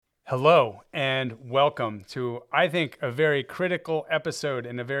Hello and welcome to, I think, a very critical episode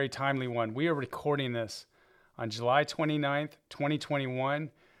and a very timely one. We are recording this on July 29th,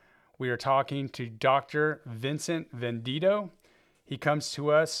 2021. We are talking to Dr. Vincent Venditto. He comes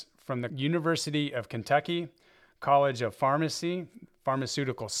to us from the University of Kentucky, College of Pharmacy,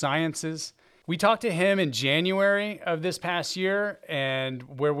 Pharmaceutical Sciences. We talked to him in January of this past year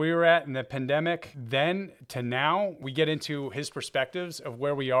and where we were at in the pandemic then to now. We get into his perspectives of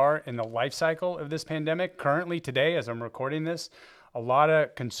where we are in the life cycle of this pandemic. Currently today, as I'm recording this, a lot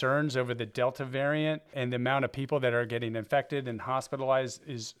of concerns over the Delta variant and the amount of people that are getting infected and hospitalized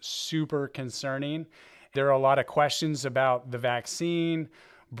is super concerning. There are a lot of questions about the vaccine,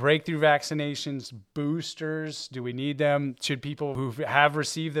 breakthrough vaccinations, boosters. Do we need them? Should people who have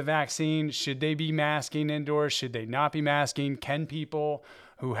received the vaccine, should they be masking indoors? Should they not be masking? Can people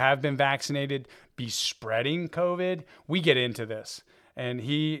who have been vaccinated be spreading COVID? We get into this. And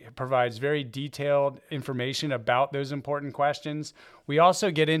he provides very detailed information about those important questions. We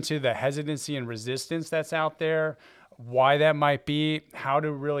also get into the hesitancy and resistance that's out there, why that might be, how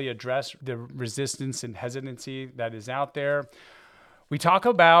to really address the resistance and hesitancy that is out there. We talk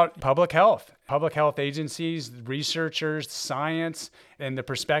about public health agencies, researchers, science, and the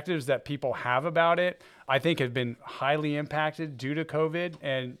perspectives that people have about it, I think have been highly impacted due to COVID,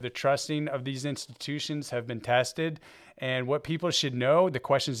 and the trusting of these institutions have been tested. And what people should know, the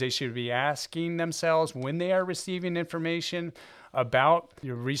questions they should be asking themselves when they are receiving information about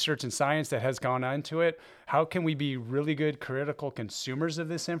your research and science that has gone into it. How can we be really good critical consumers of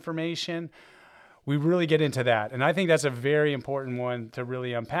this information? We really get into that. And I think that's a very important one to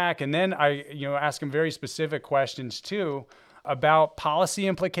really unpack. And then I ask them very specific questions too about policy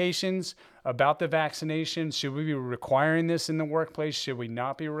implications, about the vaccination. Should we be requiring this in the workplace? Should we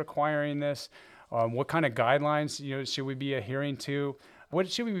not be requiring this? What kind of guidelines should we be adhering to? What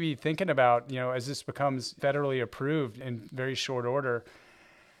should we be thinking about as this becomes federally approved in very short order?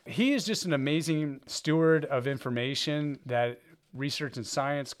 He is just an amazing steward of information that research and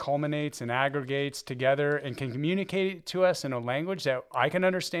science culminates and aggregates together and can communicate it to us in a language that I can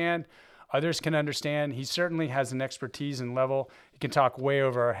understand, others can understand. He certainly has an expertise and level. He can talk way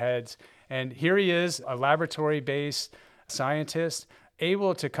over our heads. And here he is, a laboratory-based scientist,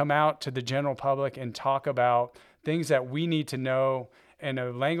 able to come out to the general public and talk about things that we need to know in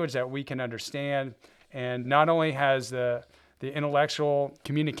a language that we can understand. And not only has the intellectual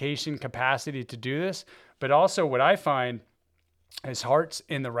communication capacity to do this, but also what I find, his heart's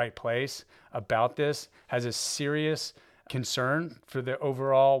in the right place about this, has a serious concern for the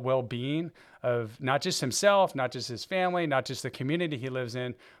overall well-being of not just himself, not just his family, not just the community he lives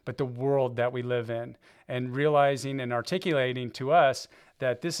in, but the world that we live in, and realizing and articulating to us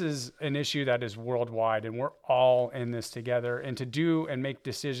that this is an issue that is worldwide and we're all in this together, and to do and make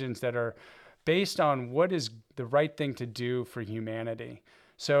decisions that are based on what is the right thing to do for humanity.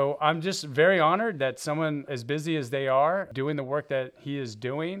 So I'm just very honored that someone as busy as they are doing the work that he is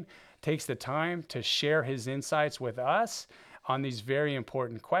doing takes the time to share his insights with us on these very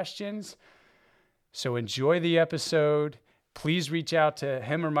important questions. So enjoy the episode. Please reach out to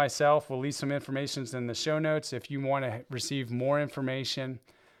him or myself. We'll leave some information in the show notes if you want to receive more information.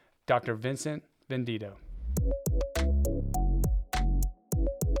 Dr. Vincent Venditto.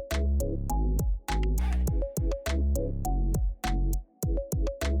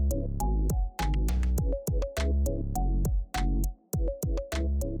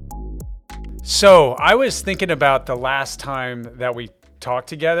 So I was thinking about the last time that we talked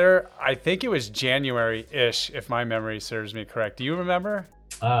together. I think it was January-ish, if my memory serves me correct. Do you remember?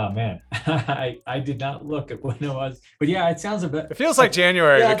 Oh man, I did not look at when it was, but yeah, it sounds a bit. It feels like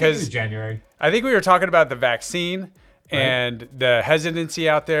January yeah, because I think it was January. I think we were talking about the vaccine, right? And the hesitancy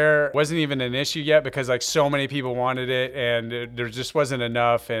out there wasn't even an issue yet because like so many people wanted it and there just wasn't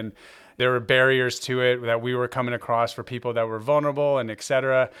enough, and there were barriers to it that we were coming across for people that were vulnerable and et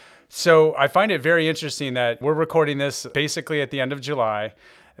cetera. So I find it very interesting that we're recording this basically at the end of July.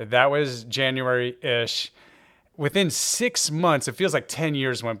 That was January-ish. Within 6 months, it feels like 10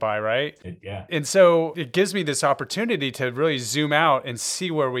 years went by, right? Yeah. And so it gives me this opportunity to really zoom out and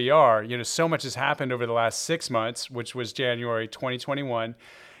see where we are. So much has happened over the last 6 months, which was January 2021.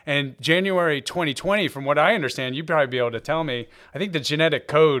 And January 2020, from what I understand, you'd probably be able to tell me, I think the genetic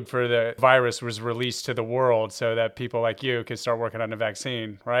code for the virus was released to the world so that people like you could start working on a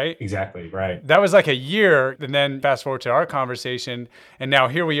vaccine, right? Exactly, right. That was like a year, and then fast forward to our conversation, and now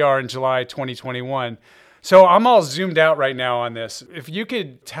here we are in July 2021. So I'm all zoomed out right now on this. If you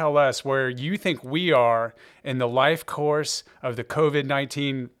could tell us where you think we are in the life course of the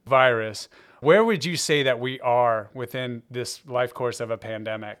COVID-19 virus, Where would you say that we are within this life course of a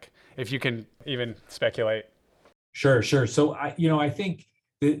pandemic, if you can even speculate? Sure, sure. So I think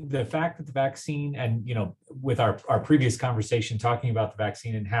the fact that the vaccine and, with our previous conversation talking about the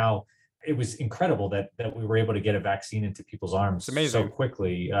vaccine and how it was incredible that we were able to get a vaccine into people's It's arms so amazing.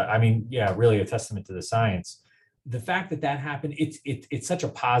 quickly. Yeah, really a testament to the science. The fact that that happened, it's such a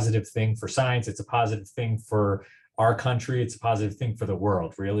positive thing for science. It's a positive thing for our country. It's a positive thing for the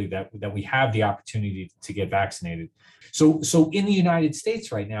world, really, that we have the opportunity to get vaccinated. So in the United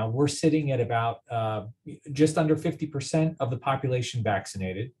States right now, we're sitting at about just under 50% of the population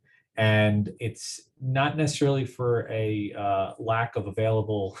vaccinated. And it's not necessarily for a lack of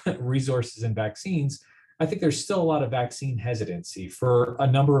available resources and vaccines. I think there's still a lot of vaccine hesitancy for a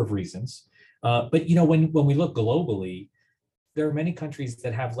number of reasons. But when we look globally, there are many countries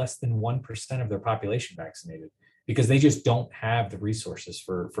that have less than 1% of their population vaccinated because they just don't have the resources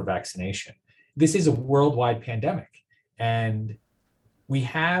for vaccination. This is a worldwide pandemic, and we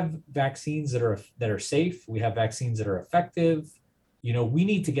have vaccines that are safe. We have vaccines that are effective. We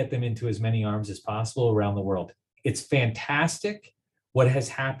need to get them into as many arms as possible around the world. It's fantastic what has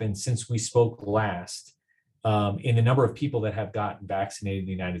happened since we spoke last in the number of people that have gotten vaccinated in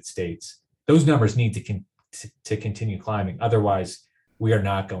the United States. Those numbers need to continue climbing. Otherwise, we are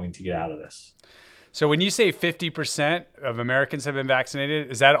not going to get out of this. So when you say 50% of Americans have been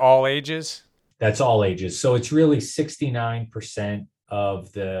vaccinated, is that all ages? That's all ages. So it's really 69%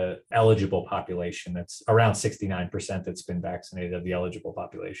 of the eligible population. That's around 69% that's been vaccinated of the eligible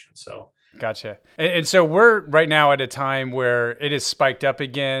population. So Gotcha. And so we're right now at a time where it is spiked up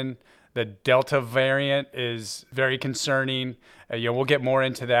again. The Delta variant is very concerning. We'll get more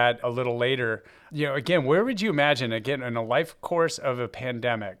into that a little later. Again, where would you imagine, again, in a life course of a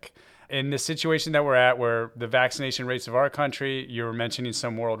pandemic, in the situation that we're at, where the vaccination rates of our country, you were mentioning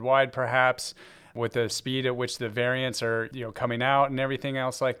some worldwide, perhaps, with the speed at which the variants are, coming out and everything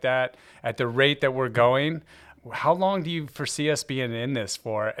else like that, at the rate that we're going, how long do you foresee us being in this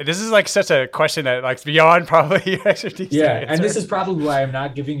for? This is like such a question that like beyond probably your expertise. Yeah, and this is probably why I'm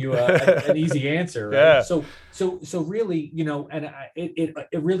not giving you an easy answer, right? Yeah. So really,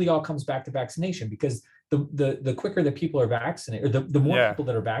 it really all comes back to vaccination, because the quicker that people are vaccinated, or the more people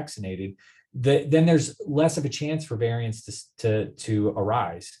that are vaccinated, then there's less of a chance for variants to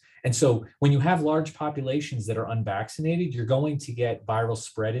arise. And so when you have large populations that are unvaccinated, you're going to get viral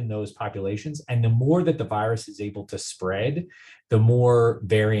spread in those populations. And the more that the virus is able to spread, the more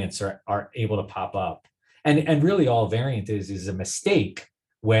variants are able to pop up. And really all a variant is a mistake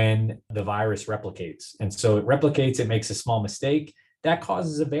when the virus replicates. And so it replicates, it makes a small mistake, that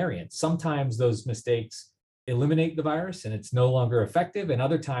causes a variant. Sometimes those mistakes eliminate the virus and it's no longer effective. And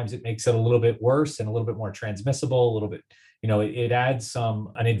other times it makes it a little bit worse and a little bit more transmissible, a little bit, it adds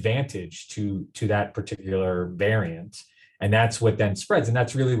an advantage to that particular variant. And that's what then spreads. And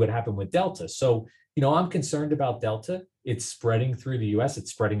that's really what happened with Delta. So, I'm concerned about Delta. It's spreading through the US, it's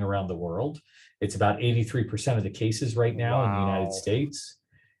spreading around the world. It's about 83% of the cases right now in the United States.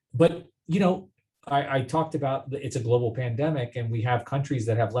 But, I talked about it's a global pandemic, and we have countries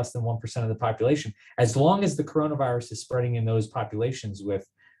that have less than 1% of the population. As long as the coronavirus is spreading in those populations with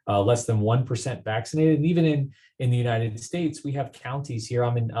less than 1% vaccinated, and even in the United States, we have counties here.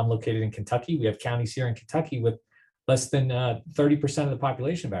 I'm located in Kentucky. We have counties here in Kentucky with less than 30% of the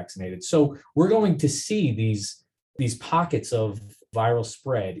population vaccinated. So we're going to see these pockets of viral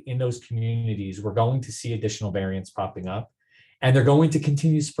spread in those communities. We're going to see additional variants popping up. And they're going to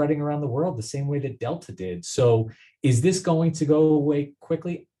continue spreading around the world the same way that Delta did. So is this going to go away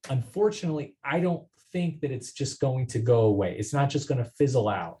quickly? Unfortunately, I don't think that it's just going to go away. It's not just going to fizzle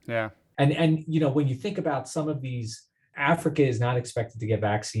out. Yeah. And when you think about some of these, Africa is not expected to get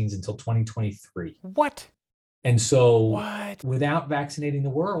vaccines until 2023. What? And so without vaccinating the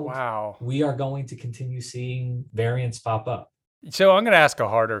world, we are going to continue seeing variants pop up. So I'm going to ask a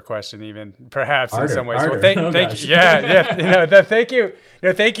harder question, even perhaps in some ways. Harder. Well, thank you. Yeah. Thank you.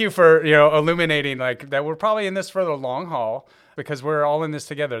 Thank you for illuminating like that. We're probably in this for the long haul because we're all in this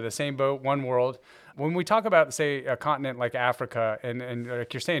together, the same boat, one world. When we talk about, say, a continent like Africa, and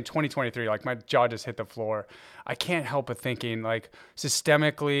like you're saying 2023, like my jaw just hit the floor. I can't help but thinking, like,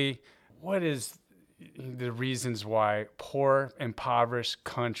 systemically, what is the reasons why poor, impoverished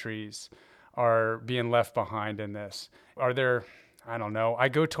countries are being left behind in this? Are there, I don't know, I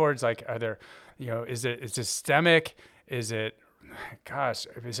go towards like, are there, is it systemic? Is it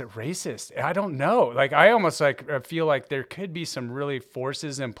racist? I don't know. Like, I almost feel like there could be some really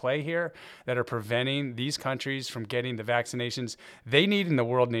forces in play here that are preventing these countries from getting the vaccinations they need and the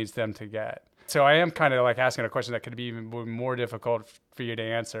world needs them to get. So I am kind of like asking a question that could be even more difficult for you to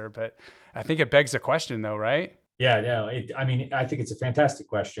answer, but I think it begs the question though, right? Yeah, no, I mean, I think it's a fantastic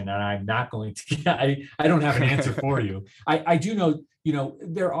question, and I'm not going to, I don't have an answer for you. I do know,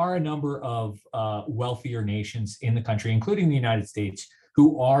 there are a number of wealthier nations in the country, including the United States,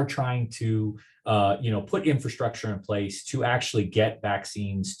 who are trying to, put infrastructure in place to actually get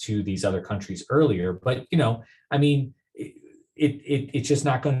vaccines to these other countries earlier. But, I mean, it's just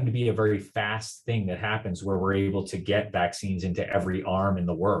not going to be a very fast thing that happens where we're able to get vaccines into every arm in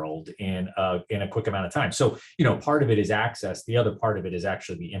the world in a quick amount of time. So, part of it is access. The other part of it is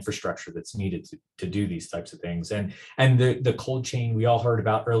actually the infrastructure that's needed to do these types of things. And the cold chain we all heard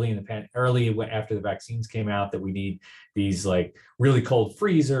about early after the vaccines came out, that we need these like really cold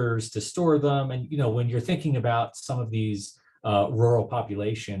freezers to store them. And, when you're thinking about some of these rural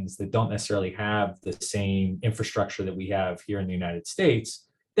populations that don't necessarily have the same infrastructure that we have here in the United States,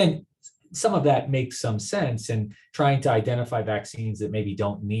 then some of that makes some sense. And trying to identify vaccines that maybe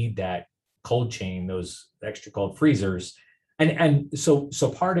don't need that cold chain, those extra cold freezers. And so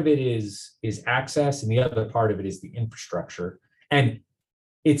part of it is access, and the other part of it is the infrastructure. And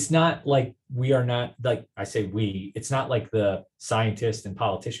it's not like we are not, like I say we, it's not like the scientists and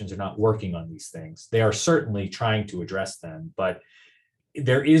politicians are not working on these things. They are certainly trying to address them, but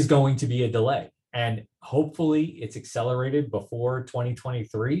there is going to be a delay. And hopefully it's accelerated before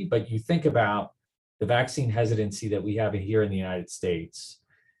 2023. But you think about the vaccine hesitancy that we have here in the United States,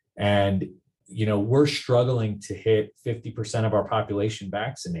 and we're struggling to hit 50% of our population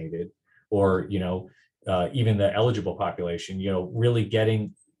vaccinated, or even the eligible population, really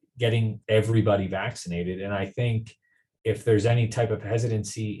getting everybody vaccinated. And I think if there's any type of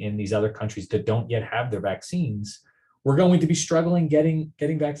hesitancy in these other countries that don't yet have their vaccines, we're going to be struggling getting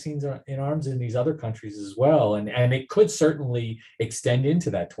vaccines in arms in these other countries as well. And it could certainly extend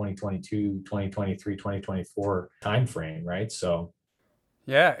into that 2022, 2023, 2024 timeframe, right? So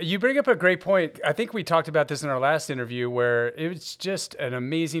yeah, you bring up a great point. I think we talked about this in our last interview, where it's just an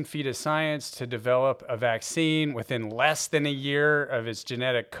amazing feat of science to develop a vaccine within less than a year of its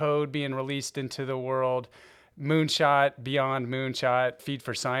genetic code being released into the world. Moonshot, beyond moonshot, feat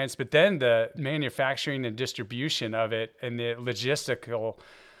for science. But then the manufacturing and distribution of it, and the logistical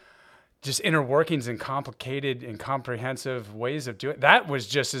just inner workings and complicated and comprehensive ways of doing it. That was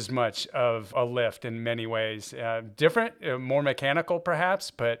just as much of a lift in many ways. Different, more mechanical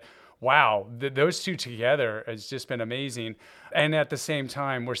perhaps, but wow, those two together has just been amazing. And at the same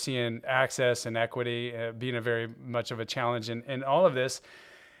time, we're seeing access and equity being a very much of a challenge in all of this.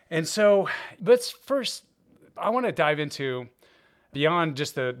 And so I want to dive into beyond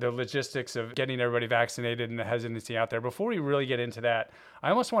just the logistics of getting everybody vaccinated and the hesitancy out there. Before we really get into that, I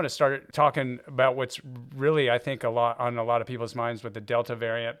almost want to start talking about what's really, I think, on a lot of people's minds with the Delta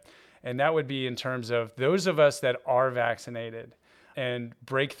variant. And that would be in terms of those of us that are vaccinated and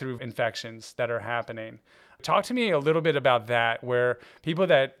breakthrough infections that are happening. Talk to me a little bit about that, where people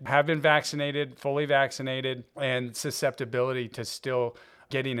that have been vaccinated, fully vaccinated, and susceptibility to still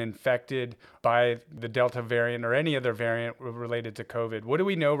getting infected by the Delta variant or any other variant related to COVID. What do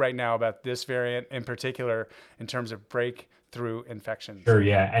we know right now about this variant in particular in terms of breakthrough infections? Sure,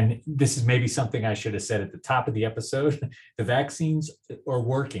 yeah. And this is maybe something I should have said at the top of the episode. The vaccines are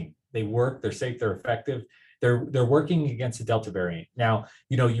working. They work, they're safe, they're effective. They're working against the Delta variant. Now,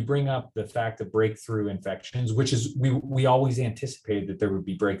 you bring up the fact of breakthrough infections, which is we always anticipated that there would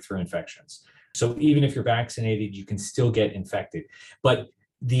be breakthrough infections. So even if you're vaccinated, you can still get infected. But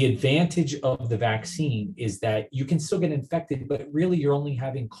the advantage of the vaccine is that you can still get infected, but really you're only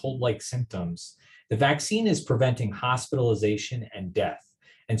having cold-like symptoms. The vaccine is preventing hospitalization and death.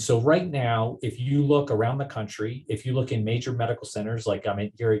 And so right now, if you look around the country, if you look in major medical centers, like I'm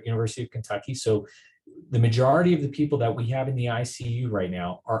here at University of Kentucky, so the majority of the people that we have in the ICU right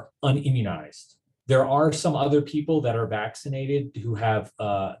now are unimmunized. There are some other people that are vaccinated who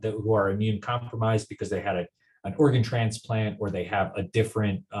who are immune compromised because they had an organ transplant, or they have a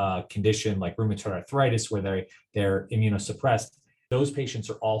different condition like rheumatoid arthritis where they're immunosuppressed. Those patients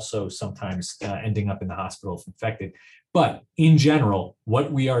are also sometimes ending up in the hospital if infected. But in general,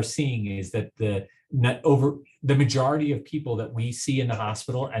 what we are seeing is that the majority of people that we see in the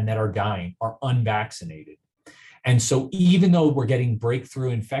hospital and that are dying are unvaccinated. And so even though we're getting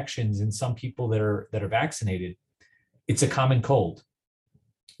breakthrough infections in some people that are vaccinated, it's a common cold.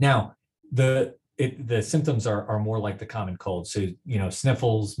 Now, the symptoms are more like the common cold. So,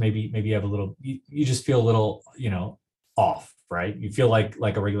 sniffles, maybe you have a little, you just feel a little, off, right? You feel like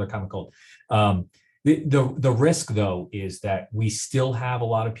a regular common cold. The risk though is that we still have a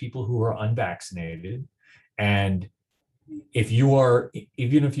lot of people who are unvaccinated, and if you are,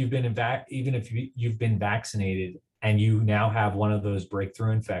 even if you've been vaccinated and you now have one of those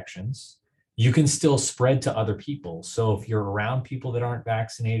breakthrough infections, you can still spread to other people. So if you're around people that aren't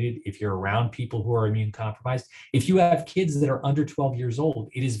vaccinated, if you're around people who are immune compromised, if you have kids that are under 12 years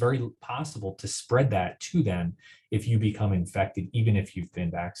old, it is very possible to spread that to them if you become infected, even if you've been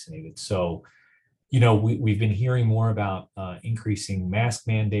vaccinated. So, we've been hearing more about increasing mask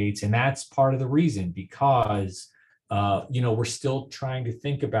mandates, and that's part of the reason, because we're still trying to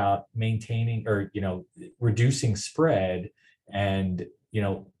think about maintaining or reducing spread, and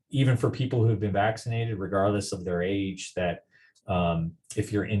even for people who have been vaccinated, regardless of their age, that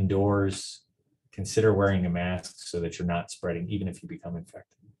if you're indoors, consider wearing a mask so that you're not spreading, even if you become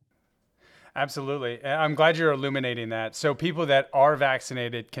infected. Absolutely. I'm glad you're illuminating that. So people that are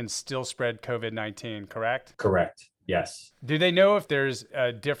vaccinated can still spread COVID-19, correct? Correct. Yes. Do they know if there's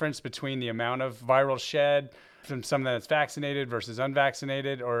a difference between the amount of viral shed from someone that's vaccinated versus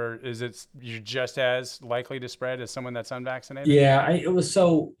unvaccinated, or is it you're just as likely to spread as someone that's unvaccinated? Yeah, it was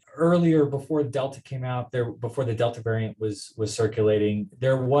so earlier, before Delta came out there, before the Delta variant was circulating,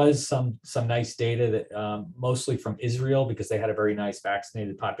 there was some nice data that mostly from Israel, because they had a very nice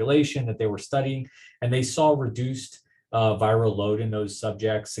vaccinated population that they were studying, and they saw reduced viral load in those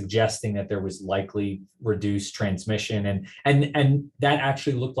subjects, suggesting that there was likely reduced transmission, and that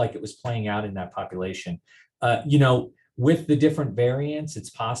actually looked like it was playing out in that population. With the different variants, it's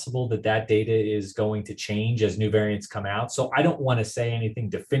possible that data is going to change as new variants come out. So I don't want to say anything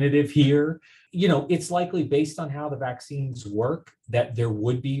definitive here. It's likely, based on how the vaccines work, that there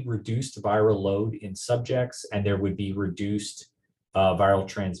would be reduced viral load in subjects and there would be reduced viral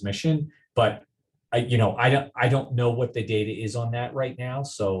transmission. But I don't know what the data is on that right now.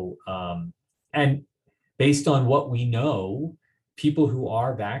 So and based on what we know, people who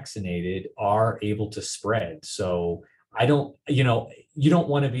are vaccinated are able to spread. So I don't, you don't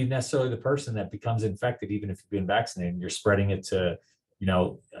want to be necessarily the person that becomes infected, even if you've been vaccinated, and you're spreading it to,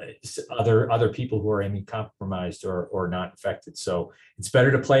 other people who are immune compromised or not infected. So it's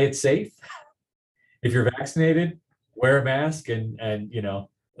better to play it safe. If you're vaccinated, wear a mask and yeah.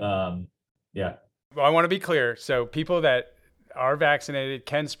 Well, I want to be clear. So people that are vaccinated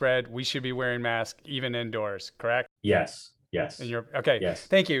can spread. We should be wearing masks even indoors, correct? Yes. Yes. And you're okay. Yes.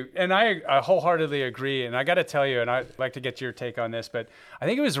 Thank you. And I wholeheartedly agree. And I got to tell you, and I'd like to get your take on this, but I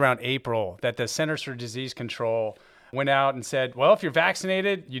think it was around April that the Centers for Disease Control went out and said, well, if you're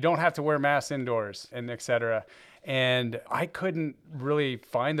vaccinated, you don't have to wear masks indoors, and et cetera. And I couldn't really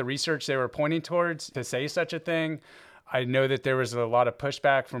find the research they were pointing towards to say such a thing. I know that there was a lot of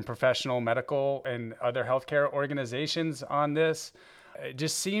pushback from professional medical and other healthcare organizations on this. It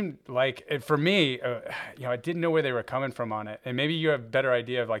just seemed like, for me, I didn't know where they were coming from on it. And maybe you have a better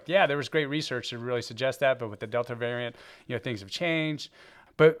idea of there was great research to really suggest that, but with the Delta variant, things have changed.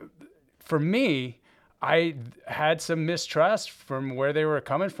 But for me, I had some mistrust from where they were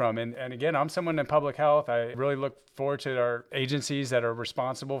coming from. And again, I'm someone in public health. I really look forward to our agencies that are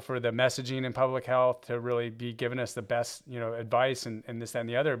responsible for the messaging in public health to really be giving us the best, advice and this, that, and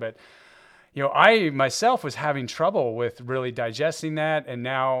the other. But I myself was having trouble with really digesting that. And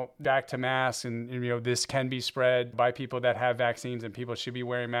now back to masks, and this can be spread by people that have vaccines, and people should be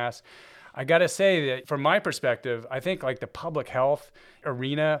wearing masks. I got to say that from my perspective, I think the public health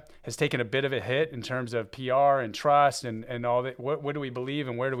arena has taken a bit of a hit in terms of PR and trust and all that. What do we believe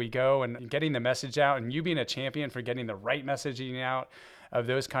and where do we go, and getting the message out, and you being a champion for getting the right messaging out of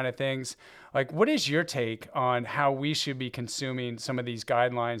those kind of things. What is your take on how we should be consuming some of these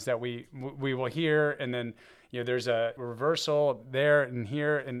guidelines that we will hear, and then there's a reversal there and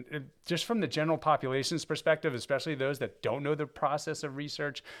here, and just from the general population's perspective, especially those that don't know the process of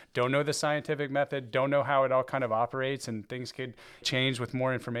research, don't know the scientific method, don't know how it all kind of operates, and things could change with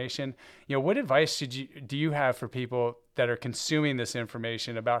more information. What advice do you have for people that are consuming this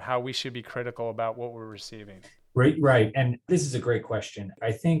information about how we should be critical about what we're receiving? Right. And this is a great question.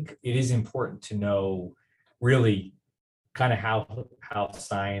 I think it is important to know really kind of how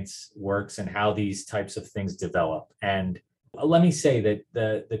science works and how these types of things develop. And let me say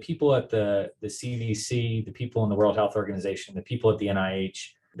that the people at the CDC, the people in the World Health Organization, the people at the NIH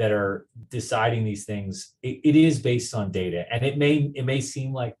that are deciding these things, it is based on data. And it may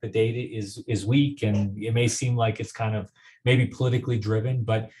seem like the data is weak, and it may seem like it's kind of maybe politically driven,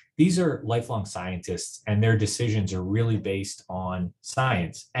 but these are lifelong scientists, and their decisions are really based on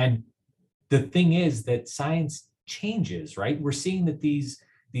science. And the thing is that science changes, right? We're seeing that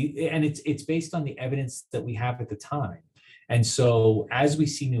and it's based on the evidence that we have at the time. And so as we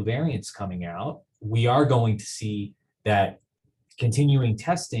see new variants coming out, we are going to see that continuing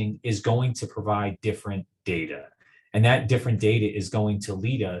testing is going to provide different data. And that different data is going to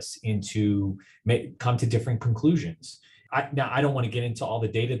lead us into come to different conclusions. Now, I don't want to get into all the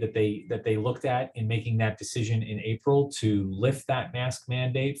data that they looked at in making that decision in April to lift that mask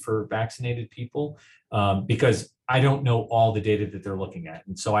mandate for vaccinated people, because I don't know all the data that they're looking at,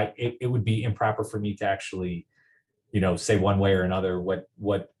 and so it would be improper for me to actually, say one way or another what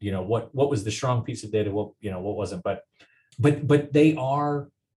was the strong piece of data, what wasn't, but they are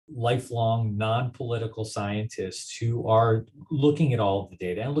lifelong non-political scientists who are looking at all of the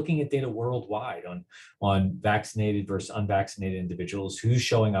data and looking at data worldwide on vaccinated versus unvaccinated individuals, who's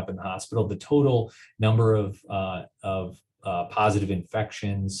showing up in the hospital, the total number of positive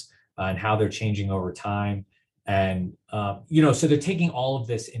infections, and how they're changing over time. And so they're taking all of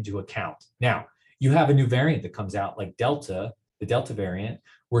this into account. Now, you have a new variant that comes out like Delta, the Delta variant.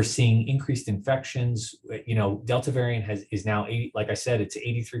 We're seeing increased infections. Delta variant is now 80, like I said, it's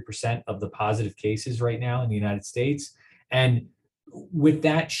 83% of the positive cases right now in the United States. And with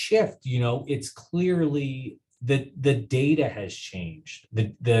that shift, it's clearly the data has changed.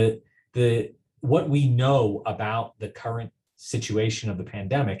 The what we know about the current situation of the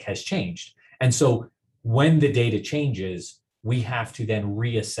pandemic has changed. And so when the data changes, we have to then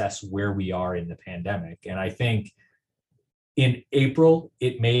reassess where we are in the pandemic. And I think in April,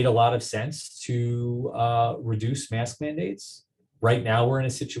 it made a lot of sense to reduce mask mandates. Right now, we're in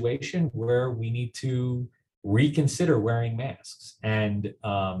a situation where we need to reconsider wearing masks, and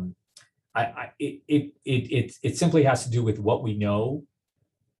it simply has to do with what we know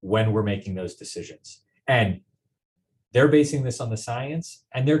when we're making those decisions. And they're basing this on the science,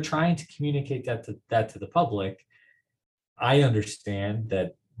 and they're trying to communicate that to the public. I understand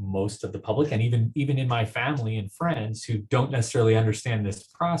that most of the public, and even in my family and friends who don't necessarily understand this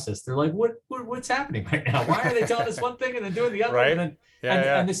process, they're like, what's happening right now? Why are they telling us one thing and then doing the other? Right. And then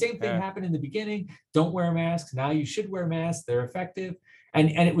and the same thing happened in the beginning. Don't wear masks. Now you should wear masks. They're effective.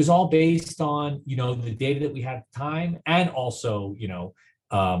 And it was all based on, the data that we had at the time. And also,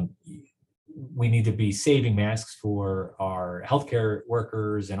 we need to be saving masks for our healthcare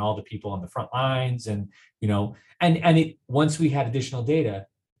workers and all the people on the front lines. And, once we had additional data,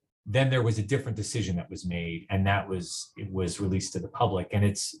 then there was a different decision that was made, and it was released to the public. And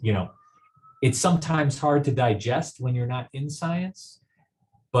it's sometimes hard to digest when you're not in science,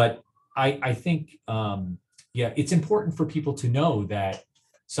 but I think it's important for people to know that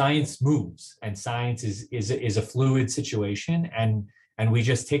science moves, and science is a fluid situation, and we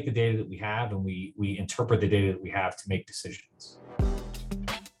just take the data that we have and we interpret the data that we have to make decisions.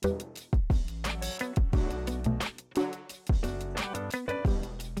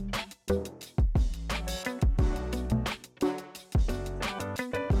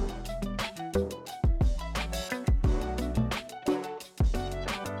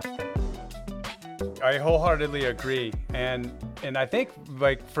 I wholeheartedly agree. And I think,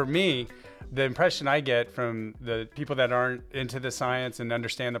 like, for me, the impression I get from the people that aren't into the science and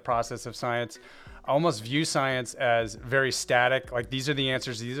understand the process of science, I almost view science as very static. Like, these are the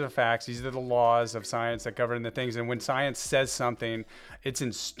answers, these are the facts, these are the laws of science that govern the things. And when science says something, it's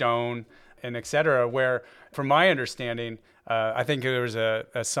in stone and et cetera, where from my understanding, I think there was a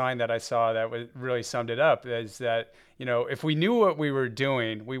sign that I saw that really summed it up, is that, if we knew what we were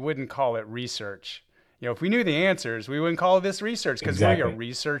doing, we wouldn't call it research. If we knew the answers, we wouldn't call this research, because we are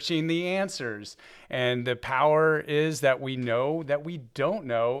researching the answers. And the power is that we know that we don't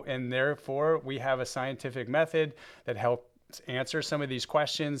know, and therefore we have a scientific method that helps answer some of these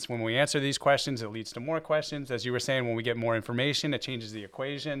questions. When we answer these questions, it leads to more questions. As you were saying, when we get more information, it changes the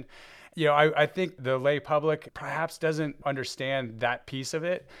equation. I think the lay public perhaps doesn't understand that piece of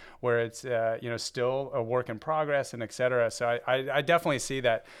it, where it's, still a work in progress and et cetera. So I definitely see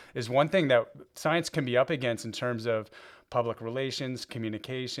that is one thing that science can be up against in terms of public relations,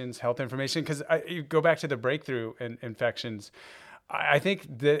 communications, health information. Because you go back to the breakthrough infections. I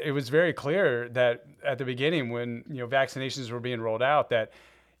think that it was very clear that at the beginning, when vaccinations were being rolled out, that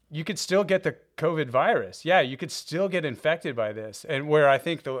you could still get the COVID virus. Yeah, you could still get infected by this. And where I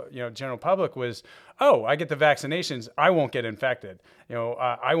think the general public was, oh, I get the vaccinations, I won't get infected.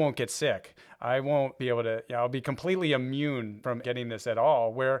 I won't get sick. I won't be able to, I'll be completely immune from getting this at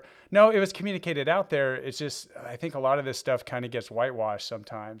all. Where, no, it was communicated out there. It's just, I think a lot of this stuff kind of gets whitewashed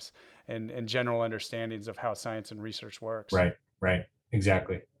sometimes in general understandings of how science and research works. Right.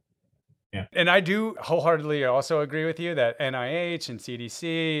 Exactly. Yeah. And I do wholeheartedly also agree with you that NIH and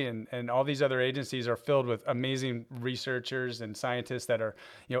CDC and all these other agencies are filled with amazing researchers and scientists that are,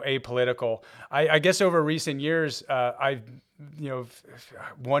 apolitical. I guess over recent years, I've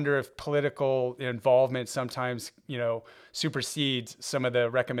wonder if political involvement sometimes, supersedes some of the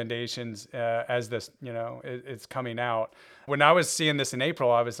recommendations as this, it's coming out. When I was seeing this in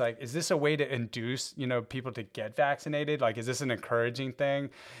April, I was like, is this a way to induce, people to get vaccinated? Like, is this an encouraging thing,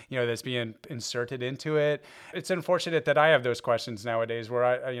 that's being inserted into it? It's unfortunate that I have those questions nowadays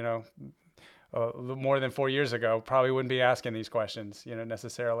where more than 4 years ago, probably wouldn't be asking these questions,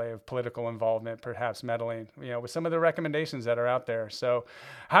 necessarily of political involvement, perhaps meddling, with some of the recommendations that are out there. So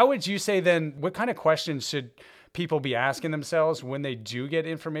how would you say then, what kind of questions should people be asking themselves when they do get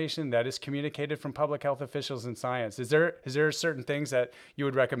information that is communicated from public health officials and science? Is there certain things that you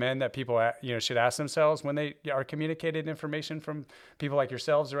would recommend that people, should ask themselves when they are communicated information from people like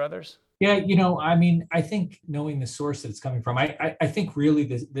yourselves or others? Yeah, I think knowing the source that it's coming from, I think really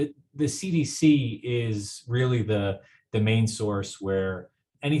the CDC is really the main source where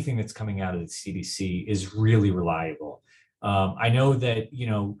anything that's coming out of the CDC is really reliable. I know that,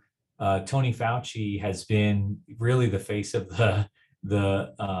 Tony Fauci has been really the face of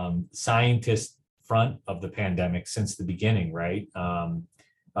the scientist front of the pandemic since the beginning, right?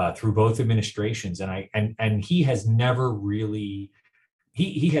 Through both administrations, and he has never really.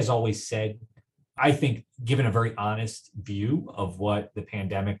 He has always said, I think, given a very honest view of what the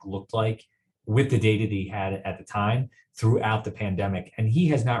pandemic looked like with the data that he had at the time throughout the pandemic. And he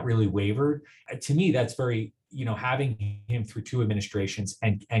has not really wavered. To me, that's very, having him through two administrations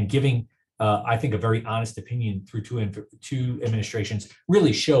and giving, I think, a very honest opinion through two administrations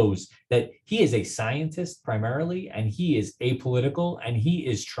really shows that he is a scientist primarily, and he is apolitical, and he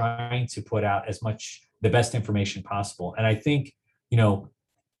is trying to put out the best information possible. And I think,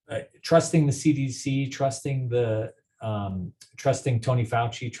 trusting the CDC, trusting Tony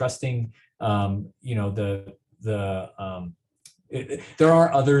Fauci, trusting, there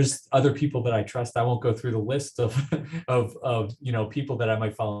are other people that I trust. I won't go through the list of people that I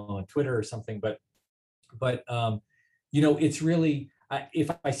might follow on Twitter or something, but it's really,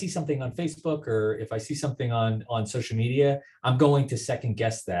 if I see something on Facebook or if I see something on social media, I'm going to second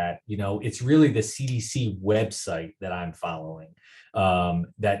guess that. It's really the CDC website that I'm following,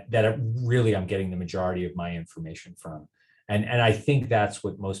 that really I'm getting the majority of my information from. And I think that's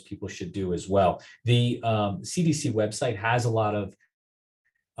what most people should do as well. The CDC website has a lot of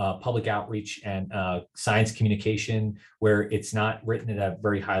public outreach and science communication where it's not written at a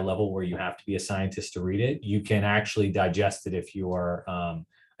very high level where you have to be a scientist to read it. You can actually digest it if you are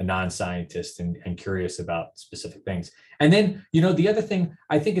a non-scientist and curious about specific things. And then, the other thing,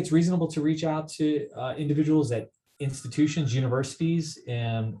 I think it's reasonable to reach out to individuals at institutions, universities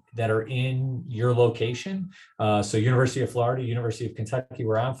that are in your location. So University of Florida, University of Kentucky,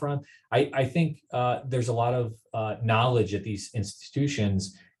 where I'm from, I think there's a lot of knowledge at these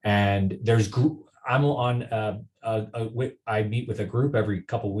institutions, and I'm on, I meet with a group every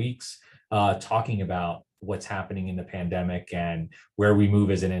couple weeks talking about what's happening in the pandemic and where we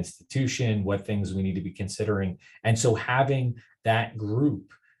move as an institution, what things we need to be considering. And so having that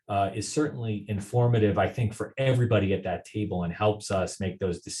group is certainly informative, I think, for everybody at that table, and helps us make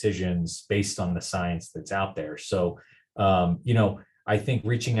those decisions based on the science that's out there. So, I think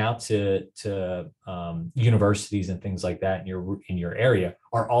reaching out to universities and things like that in your area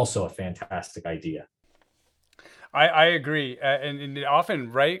are also a fantastic idea. I agree. And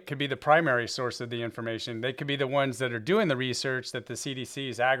often, right, could be the primary source of the information. They could be the ones that are doing the research that the CDC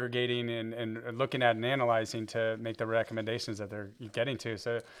is aggregating and looking at and analyzing to make the recommendations that they're getting to.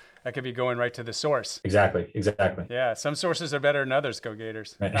 So that could be going right to the source. Exactly. Yeah, some sources are better than others. Go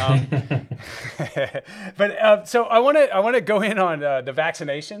Gators. Right. But so I want to go in on the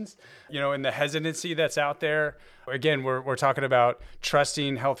vaccinations, and the hesitancy that's out there. Again, we're talking about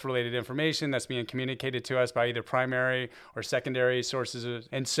trusting health-related information that's being communicated to us by either primary or secondary sources.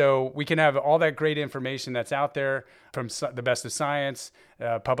 And so we can have all that great information that's out there from the best of science.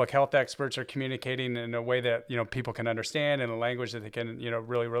 Public health experts are communicating in a way that, people can understand, in a language that they can,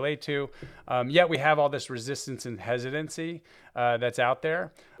 really relate to. Yet we have all this resistance and hesitancy that's out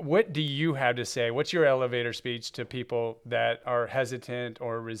there. What do you have to say? What's your elevator speech to people that are hesitant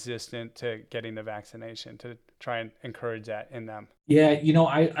or resistant to getting the vaccination, to try and encourage that in them? Yeah,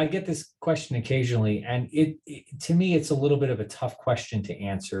 I get this question occasionally, and it to me, it's a little bit of a tough question to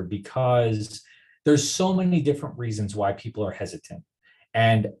answer because there's so many different reasons why people are hesitant.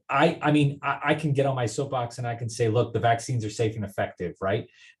 And I can get on my soapbox and I can say, look, the vaccines are safe and effective, right?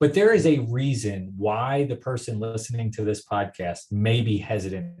 But there is a reason why the person listening to this podcast may be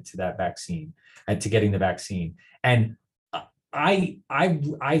hesitant to that vaccine and to getting the vaccine. And I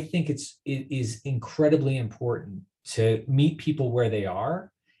think it is incredibly important to meet people where they are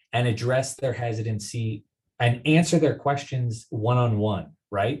and address their hesitancy and answer their questions one-on-one,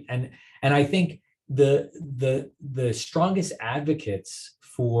 right? And I think the strongest advocates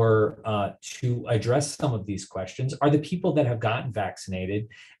for to address some of these questions are the people that have gotten vaccinated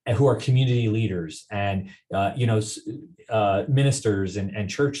and who are community leaders and ministers and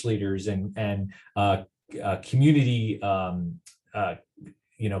church leaders and community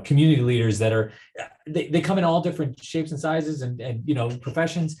community leaders that are they come in all different shapes and sizes and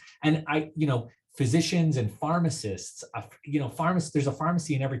professions, and physicians and pharmacists. There's a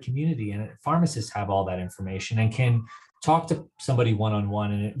pharmacy in every community, and pharmacists have all that information and can talk to somebody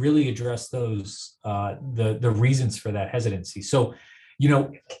one-on-one, and it really address those the reasons for that hesitancy. So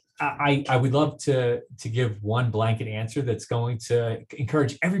I would love to give one blanket answer that's going to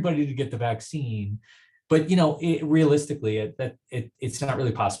encourage everybody to get the vaccine, but realistically, it's not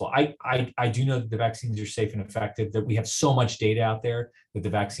really possible. I do know that the vaccines are safe and effective. That we have so much data out there that the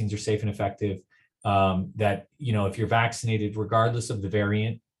vaccines are safe and effective. That if you're vaccinated, regardless of the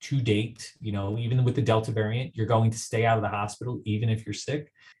variant, to date, even with the Delta variant, you're going to stay out of the hospital even if you're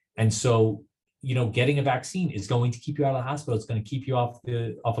sick. And so, getting a vaccine is going to keep you out of the hospital. It's going to keep you off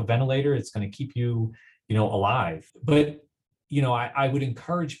a ventilator. It's going to keep you, alive. But I would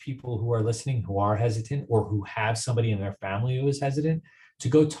encourage people who are listening, who are hesitant, or who have somebody in their family who is hesitant, to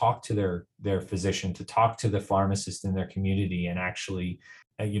go talk to their physician, to talk to the pharmacist in their community, and actually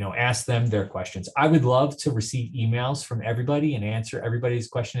ask them their questions. I would love to receive emails from everybody and answer everybody's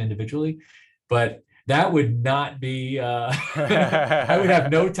question individually, but that would not be, I would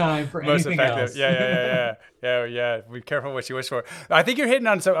have no time for most anything effective. else. Yeah. Be careful what you wish for. I think you're hitting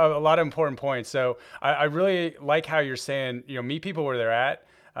on a lot of important points. So I really like how you're saying, meet people where they're at.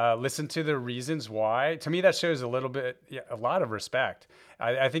 Listen to the reasons why. To me, that shows a lot of respect.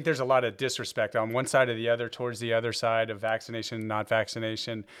 I think there's a lot of disrespect on one side or the other towards the other side of vaccination, not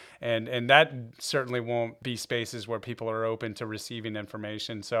vaccination. And that certainly won't be spaces where people are open to receiving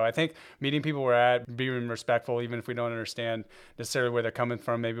information. So I think meeting people where they're at, being respectful, even if we don't understand necessarily where they're coming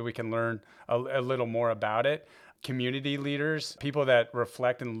from, maybe we can learn a little more about it. Community leaders, people that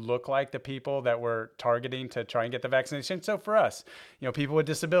reflect and look like the people that we're targeting to try and get the vaccination. So for us, people with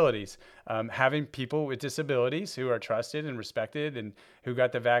disabilities, having people with disabilities who are trusted and respected and who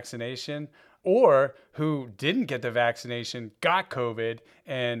got the vaccination, or who didn't get the vaccination, got COVID,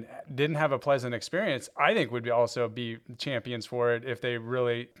 and didn't have a pleasant experience, I think would also be champions for it if they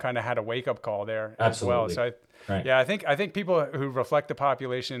really kind of had a wake-up call there. Absolutely. As well. So Right. yeah, I think people who reflect the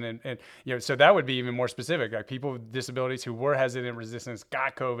population and so that would be even more specific, like people with disabilities who were hesitant, resistance,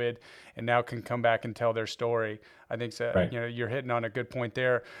 got COVID, and now can come back and tell their story. I think so. Right. You're hitting on a good point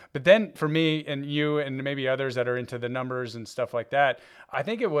there. But then for me and you and maybe others that are into the numbers and stuff like that, I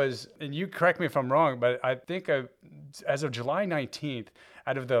think it was, and you correct me if I'm wrong, but I think as of July 19th,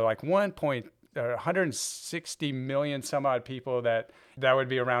 out of the 160 million some odd people that would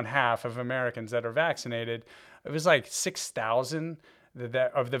be around half of Americans that are vaccinated, it was 6,000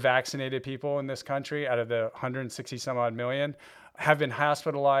 of the vaccinated people in this country out of the 160 some odd million have been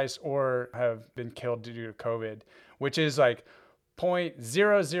hospitalized or have been killed due to COVID, which is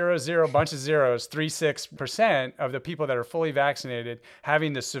 0.000 bunch of zeros, 36% of the people that are fully vaccinated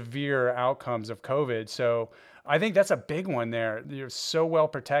having the severe outcomes of COVID. So I think that's a big one there. You're so well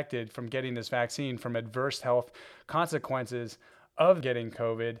protected from getting this vaccine from adverse health consequences of getting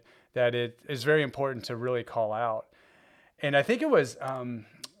COVID that it is very important to really call out. And I think it was,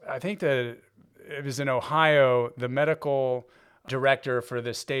 it was in Ohio, the medical director for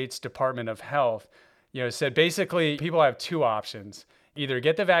the state's Department of Health, said basically people have two options, either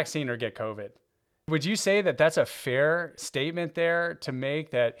get the vaccine or get COVID. Would you say that that's a fair statement there to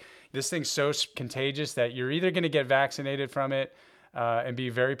make, that this thing's so contagious that you're either going to get vaccinated from it and be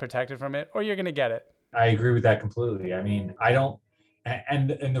very protected from it, or you're going to get it? I agree with that completely. I mean,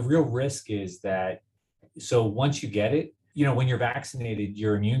 and the real risk is that, so once you get it, when you're vaccinated,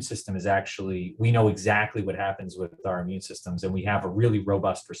 your immune system is we know exactly what happens with our immune systems, and we have a really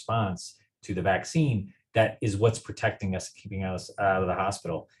robust response to the vaccine that is what's protecting us, keeping us out of the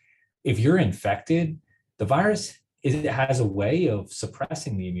hospital. If you're infected, the virus has a way of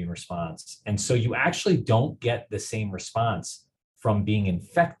suppressing the immune response. And so you actually don't get the same response from being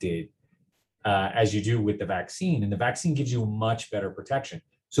infected as you do with the vaccine. And the vaccine gives you much better protection.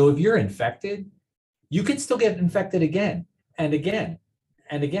 So if you're infected, you can still get infected again and again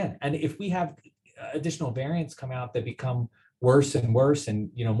and again. And if we have additional variants come out that become worse and worse and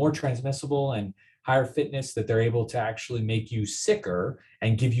more transmissible and higher fitness, that they're able to actually make you sicker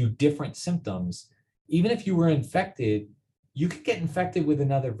and give you different symptoms, even if you were infected, you could get infected with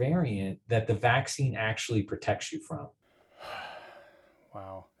another variant that the vaccine actually protects you from.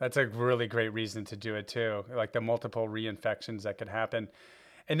 Wow. That's a really great reason to do it too. Like the multiple reinfections that could happen.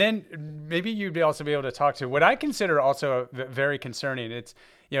 And then maybe you'd be also be able to talk to what I consider also very concerning. It's,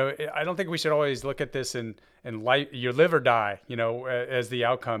 I don't think we should always look at this in light, you live or die, as the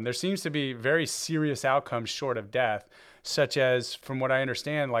outcome. There seems to be very serious outcomes short of death, such as, from what I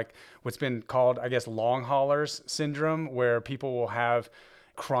understand, like what's been called, I guess, long haulers syndrome, where people will have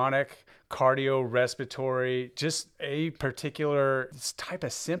chronic cardiorespiratory, just a particular type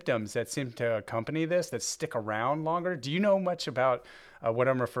of symptoms that seem to accompany this that stick around longer. Do you know much about what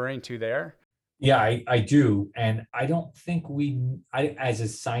I'm referring to there? Yeah, I do. And I don't think as a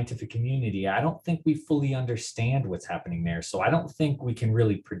scientific community, I don't think we fully understand what's happening there. So I don't think we can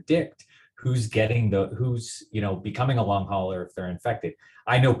really predict who's, becoming a long hauler if they're infected.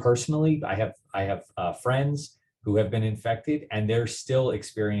 I know personally, I have friends who have been infected and they're still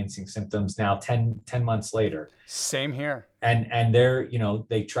experiencing symptoms now 10 months later. Same here. And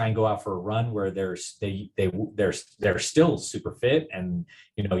they try and go out for a run where they're still super fit and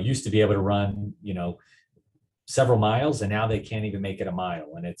used to be able to run several miles, and now they can't even make it a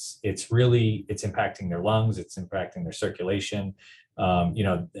mile, and it's impacting their lungs, it's impacting their circulation.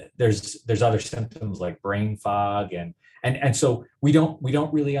 There's other symptoms like brain fog, and so we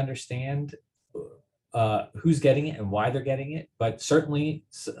don't really understand who's getting it and why they're getting it, but certainly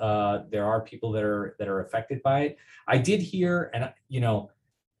there are people that are affected by it. I did hear, and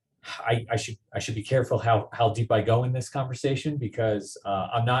I should be careful how deep I go in this conversation, because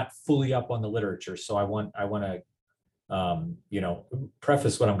I'm not fully up on the literature, so I want to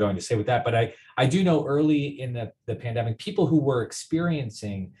preface what I'm going to say with that. But I do know early in the pandemic, people who were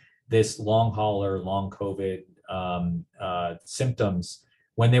experiencing this long COVID symptoms,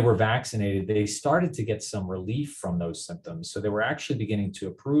 when they were vaccinated, they started to get some relief from those symptoms. So they were actually beginning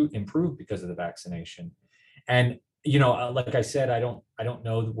to improve because of the vaccination. And like I said, I don't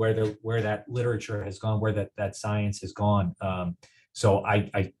know where that literature has gone, where that science has gone. So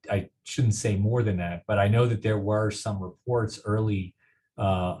I shouldn't say more than that, but I know that there were some reports early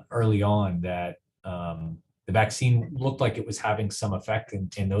on that the vaccine looked like it was having some effect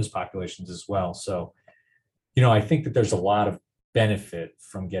in those populations as well. So, I think that there's a lot of benefit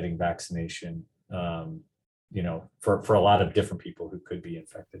from getting vaccination, for a lot of different people who could be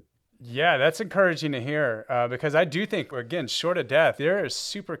infected. Yeah, that's encouraging to hear, because I do think, again, short of death, there are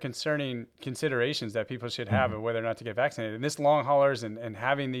super concerning considerations that people should have of whether or not to get vaccinated. And this long haulers and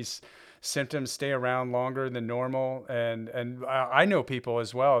having these symptoms stay around longer than normal. And I know people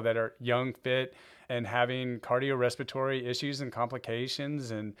as well that are young, fit, and having cardiorespiratory issues and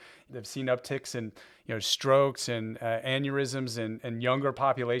complications, and they've seen upticks in strokes and aneurysms in younger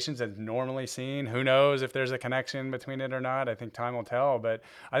populations than normally seen. Who knows if there's a connection between it or not? I think time will tell, but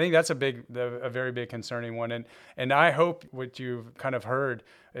I think that's a very big concerning one. And I hope what you've kind of heard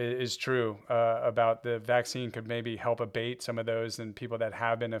is true about the vaccine could maybe help abate some of those in people that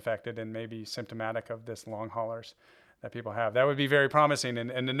have been affected and maybe symptomatic of this long haulers that people have. That would be very promising.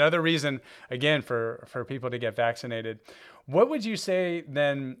 And another reason, again, for people to get vaccinated. What would you say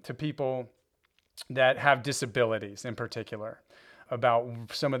then to people that have disabilities in particular about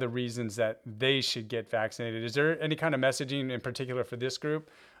some of the reasons that they should get vaccinated? Is there any kind of messaging in particular for this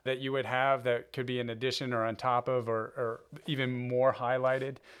group that you would have that could be in addition or on top of or even more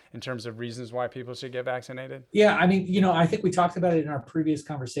highlighted in terms of reasons why people should get vaccinated? Yeah, I mean, I think we talked about it in our previous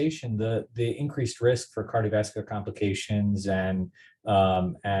conversation, the increased risk for cardiovascular complications and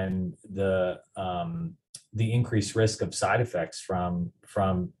the increased risk of side effects from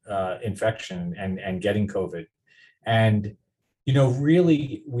infection and getting COVID. And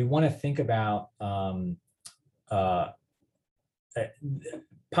really, we want to think about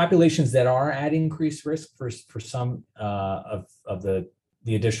populations that are at increased risk for some of the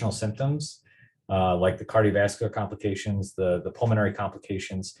additional symptoms, like the cardiovascular complications, the pulmonary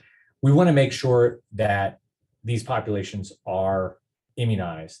complications. We want to make sure that these populations are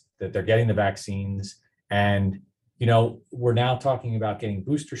immunized, that they're getting the vaccines. And, we're now talking about getting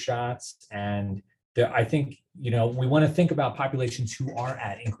booster shots. And I think, we want to think about populations who are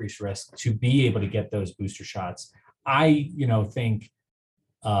at increased risk to be able to get those booster shots. I think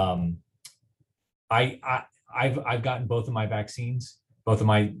I've gotten both of my vaccines, both of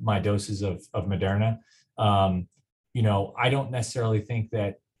my doses of Moderna. I don't necessarily think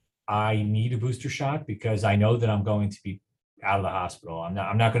that I need a booster shot because I know that I'm going to be out of the hospital.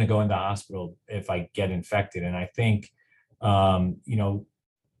 I'm not going to go into the hospital if I get infected. And I think,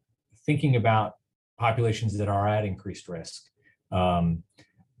 thinking about populations that are at increased risk,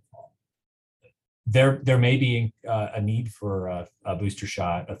 there may be a need for a booster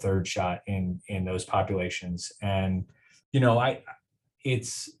shot, a third shot in those populations. And,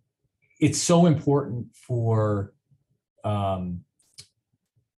 it's so important for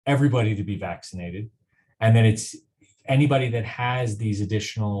everybody to be vaccinated, and then it's anybody that has these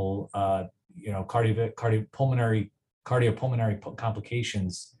additional cardiopulmonary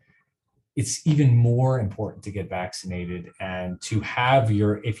complications. It's even more important to get vaccinated and to have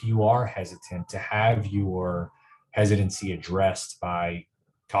if you are hesitant, to have your hesitancy addressed by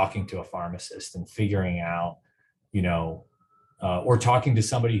talking to a pharmacist and figuring out, or talking to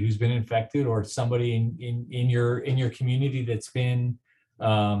somebody who's been infected, or somebody in your community that's been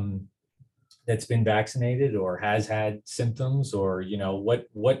vaccinated or has had symptoms, or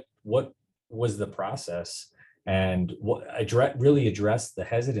what was the process, and really address the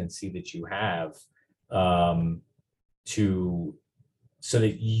hesitancy that you have, so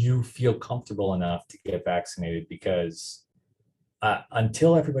that you feel comfortable enough to get vaccinated. Because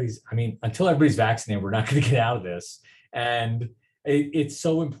until everybody's vaccinated, we're not going to get out of this. And it's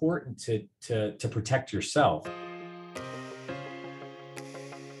so important to protect yourself.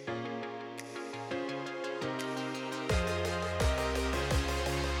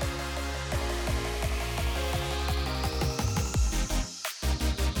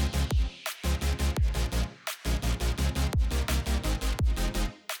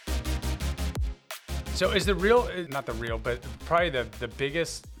 So is but probably the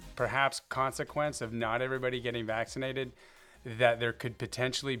biggest perhaps consequence of not everybody getting vaccinated, that there could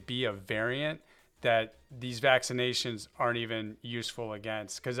potentially be a variant that these vaccinations aren't even useful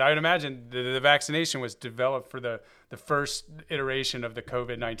against? Because I would imagine the vaccination was developed for the first iteration of the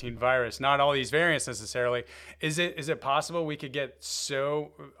COVID-19 virus, not all these variants necessarily. Is it possible we could get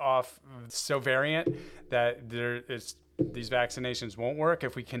so variant that these vaccinations won't work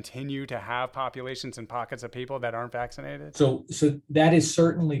if we continue to have populations and pockets of people that aren't vaccinated? So that is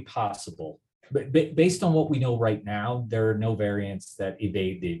certainly possible. But based on what we know right now, there are no variants that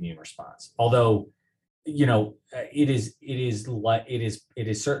evade the immune response. Although, it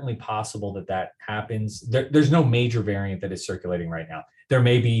is certainly possible that happens. There's no major variant that is circulating right now. There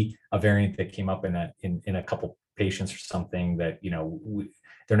may be a variant that came up in a couple patients or something that,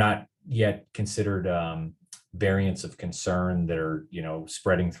 they're not yet considered variants of concern that are,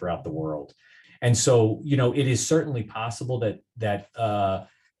 spreading throughout the world. And so, it is certainly possible that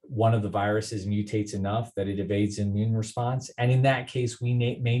one of the viruses mutates enough that it evades immune response. And in that case, we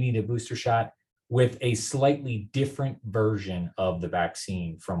may need a booster shot with a slightly different version of the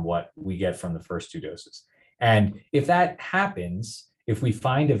vaccine from what we get from the first 2 doses. And if that happens, if we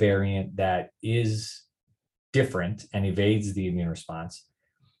find a variant that is different and evades the immune response,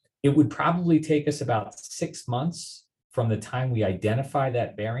 it would probably take us about 6 months from the time we identify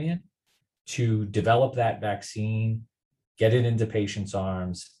that variant to develop that vaccine, get it into patients'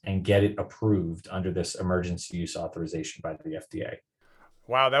 arms, and get it approved under this emergency use authorization by the FDA.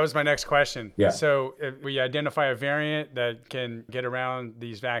 Wow, that was my next question. Yeah. So if we identify a variant that can get around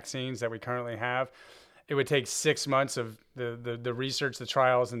these vaccines that we currently have, it would take 6 months of the research, the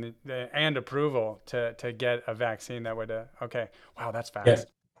trials, and approval to get a vaccine that would, okay. Wow, that's fast.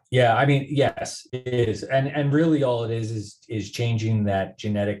 Yeah, yes, it is. And really all it is changing that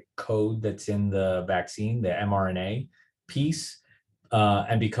genetic code that's in the vaccine, the mRNA piece.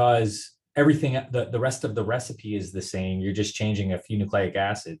 And because everything, the rest of the recipe is the same, you're just changing a few nucleic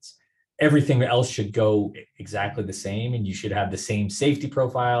acids. Everything else should go exactly the same, and you should have the same safety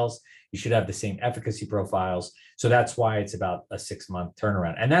profiles. You should have the same efficacy profiles. So that's why it's about a 6-month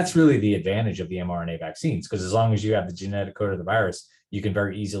turnaround. And that's really the advantage of the mRNA vaccines, because as long as you have the genetic code of the virus, you can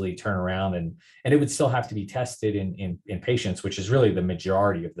very easily turn around, and it would still have to be tested in patients, which is really the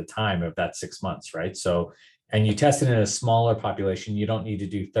majority of the time of that 6 months, right? So, and you test it in a smaller population. You don't need to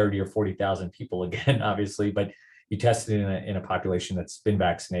do 30 or 40,000 people again, obviously, but you test it in a population that's been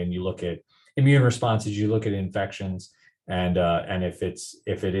vaccinated, and you look at immune responses, you look at infections, and if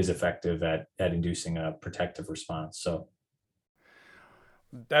it is effective at inducing a protective response. So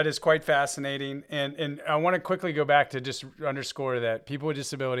that is quite fascinating. And I want to quickly go back to just underscore that people with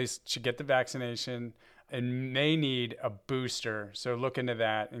disabilities should get the vaccination and may need a booster. So look into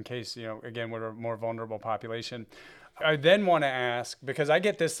that in case, again, we're a more vulnerable population. I then want to ask, because I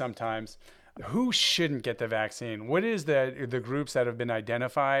get this sometimes, who shouldn't get the vaccine? What is the groups that have been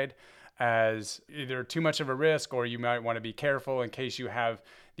identified as either too much of a risk, or you might want to be careful in case you have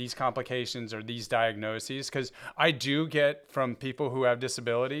these complications or these diagnoses? Because I do get from people who have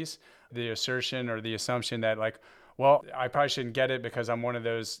disabilities the assertion or the assumption that, like, well, I probably shouldn't get it because I'm one of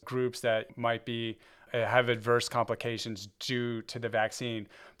those groups that might be have adverse complications due to the vaccine.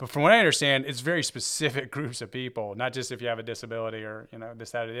 But from what I understand, it's very specific groups of people, not just if you have a disability or,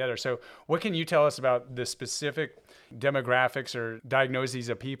 this, that, or the other. So what can you tell us about the specific demographics or diagnoses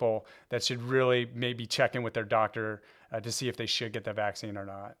of people that should really maybe check in with their doctor to see if they should get the vaccine or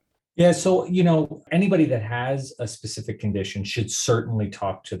not? Yeah, so anybody that has a specific condition should certainly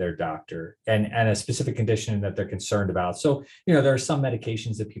talk to their doctor and a specific condition that they're concerned about. So there are some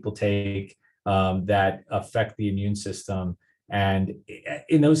medications that people take that affect the immune system, and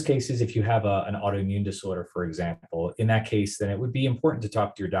in those cases, if you have an autoimmune disorder, for example, in that case, then it would be important to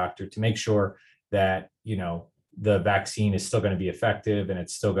talk to your doctor to make sure that the vaccine is still going to be effective and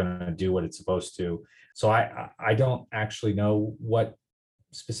it's still going to do what it's supposed to. So I don't actually know what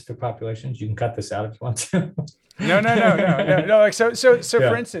specific populations. You can cut this out if you want to. No. Like so. Yeah.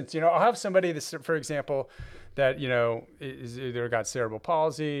 For instance, I'll have somebody that, for example, that is either got cerebral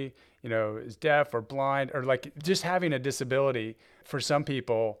palsy, is deaf or blind, or like just having a disability. For some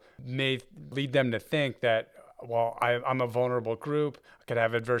people, may lead them to think that, well, I'm a vulnerable group. I could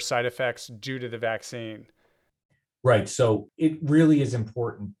have adverse side effects due to the vaccine. Right. So it really is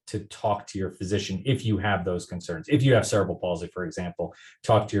important to talk to your physician if you have those concerns. If you have cerebral palsy, for example,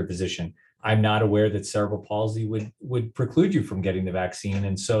 talk to your physician. I'm not aware that cerebral palsy would preclude you from getting the vaccine.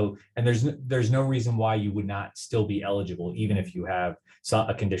 And there's no reason why you would not still be eligible, even if you have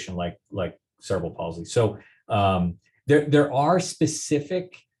a condition like cerebral palsy. So there are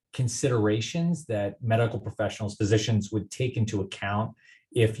specific considerations that medical professionals, physicians would take into account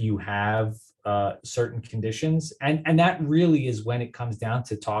if you have certain conditions. And that really is when it comes down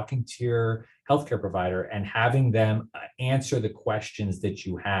to talking to your healthcare provider and having them answer the questions that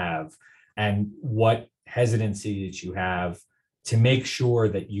you have and what hesitancy that you have to make sure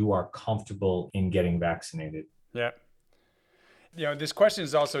that you are comfortable in getting vaccinated. Yeah. This question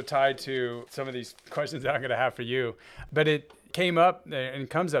is also tied to some of these questions that I'm going to have for you, but it came up and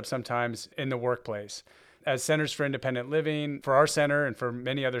comes up sometimes in the workplace. As Centers for Independent Living, for our center and for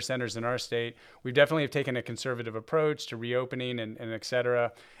many other centers in our state, we definitely have taken a conservative approach to reopening and et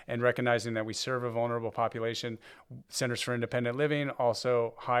cetera, and recognizing that we serve a vulnerable population. Centers for Independent Living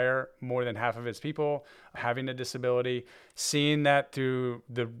also hire more than half of its people having a disability. Seeing that through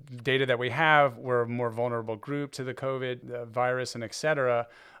the data that we have, we're a more vulnerable group to the COVID virus and et cetera.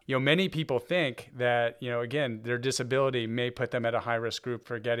 Many people think that, again, their disability may put them at a high-risk group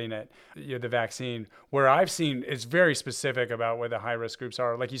for getting it, the vaccine. Where I've seen it's very specific about where the high-risk groups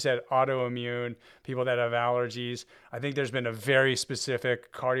are. Like you said, autoimmune, people that have allergies. I think there's been a very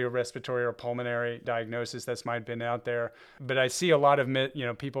specific cardiorespiratory or pulmonary diagnosis that's might have been out there. But I see a lot of,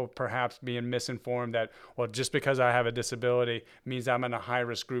 people perhaps being misinformed that, well, just because I have a disability means I'm in a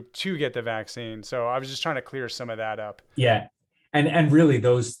high-risk group to get the vaccine. So I was just trying to clear some of that up. Yeah. And really,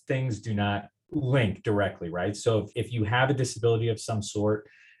 those things do not link directly, right? So if you have a disability of some sort,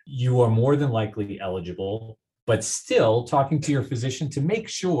 you are more than likely eligible, but still talking to your physician to make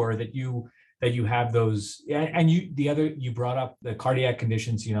sure that you have those. And you brought up the cardiac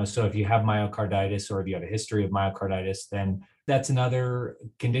conditions, so if you have myocarditis or if you have a history of myocarditis, then that's another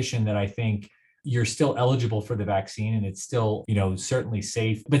condition that I think you're still eligible for the vaccine, and it's still, certainly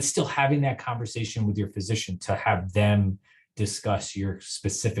safe, but still having that conversation with your physician to have them discuss your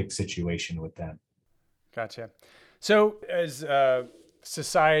specific situation with them. Gotcha. So as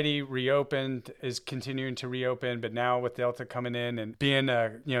society reopened, is continuing to reopen, but now with Delta coming in and being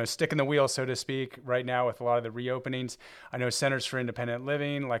a stick in the wheel, so to speak, right now with a lot of the reopenings, I know Centers for Independent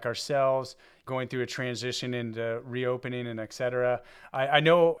Living, like ourselves, going through a transition into reopening and et cetera. I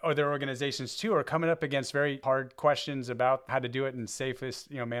know other organizations too are coming up against very hard questions about how to do it in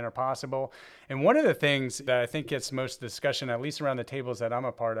safest manner possible. And one of the things that I think gets most discussion, at least around the tables that I'm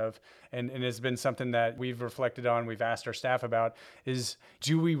a part of, and has been something that we've reflected on, we've asked our staff about, is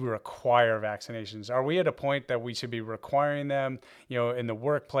do we require vaccinations? Are we at a point that we should be requiring them, in the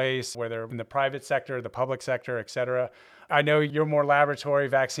workplace, whether in the private sector, the public sector, et cetera? I know you're more laboratory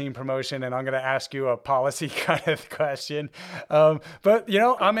vaccine promotion, and I'm going to ask you a policy kind of question. But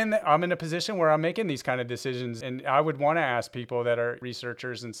I'm in a position where I'm making these kind of decisions, and I would want to ask people that are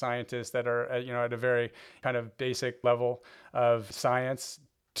researchers and scientists that are at a very kind of basic level of science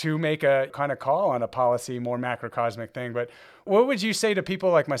to make a kind of call on a policy, more macrocosmic thing. But what would you say to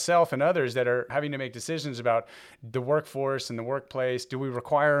people like myself and others that are having to make decisions about the workforce and the workplace? Do we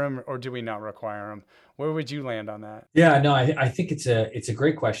require them or do we not require them? Where would you land on that? Yeah, no, I think it's a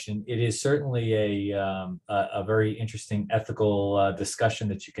great question. It is certainly a very interesting ethical discussion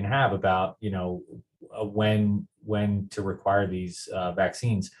that you can have about when to require these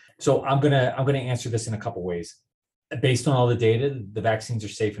vaccines. So I'm gonna answer this in a couple ways. Based on all the data, the vaccines are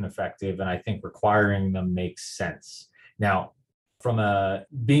safe and effective, and I think requiring them makes sense. Now, from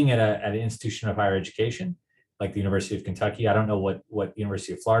being at an institution of higher education, like the University of Kentucky, I don't know what the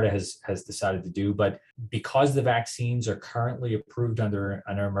University of Florida has decided to do, but because the vaccines are currently approved under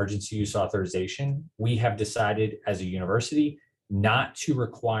an emergency use authorization, we have decided as a university not to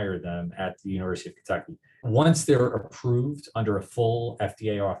require them at the University of Kentucky. Once they're approved under a full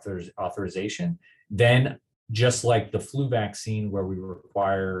FDA authorization, then just like the flu vaccine, where we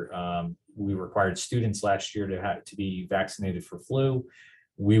required students last year to be vaccinated for flu,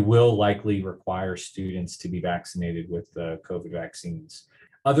 we will likely require students to be vaccinated with the COVID vaccines.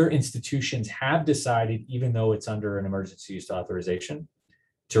 Other institutions have decided, even though it's under an emergency use authorization,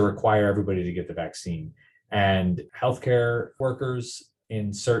 to require everybody to get the vaccine. And healthcare workers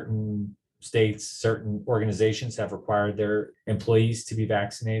in certain states, certain organizations have required their employees to be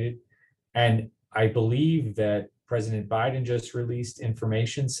vaccinated. And I believe that President Biden just released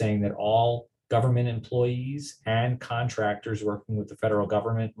information saying that all government employees and contractors working with the federal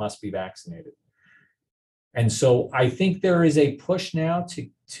government must be vaccinated. And so I think there is a push now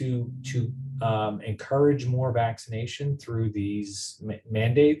to encourage more vaccination through these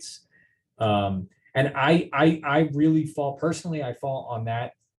mandates. And I really fall personally, I fall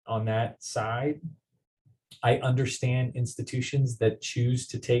on that side. I understand institutions that choose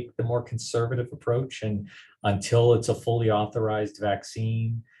to take the more conservative approach and until it's a fully authorized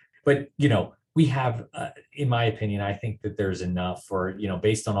vaccine. But, we have, in my opinion, I think that there's enough for,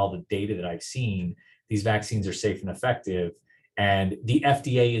 based on all the data that I've seen, these vaccines are safe and effective. And the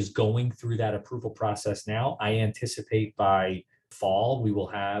FDA is going through that approval process now. I anticipate by fall, we will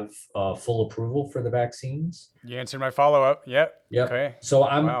have full approval for the vaccines. You answered my follow-up. Yep. Okay. So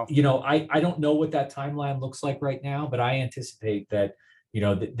wow. I don't know what that timeline looks like right now, but I anticipate that,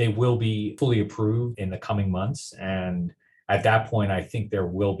 they will be fully approved in the coming months. And at that point, I think there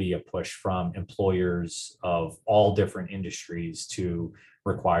will be a push from employers of all different industries to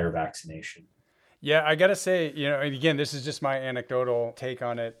require vaccination. Yeah, I got to say, and again, this is just my anecdotal take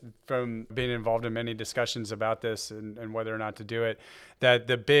on it from being involved in many discussions about this and whether or not to do it, that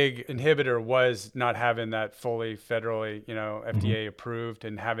the big inhibitor was not having that fully federally, FDA approved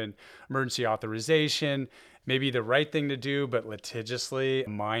and having emergency authorization. Maybe the right thing to do, but litigiously a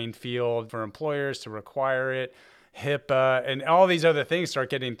minefield for employers to require it. HIPAA and all these other things start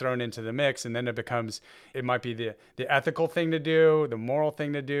getting thrown into the mix, and then it might be the ethical thing to do, the moral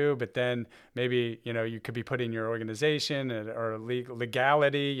thing to do, but then maybe you could be putting your organization or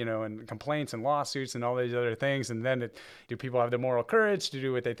legality, and complaints and lawsuits and all these other things, and then do people have the moral courage to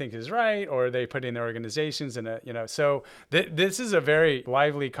do what they think is right, or are they putting their organizations in so this is a very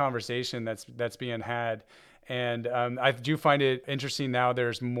lively conversation that's being had. And I do find it interesting now.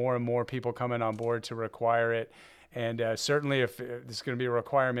 There's more and more people coming on board to require it. And certainly if there's going to be a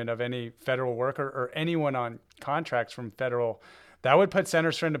requirement of any federal worker or anyone on contracts from federal, that would put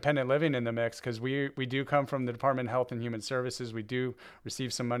Centers for Independent Living in the mix, because we do come from the Department of Health and Human Services. We do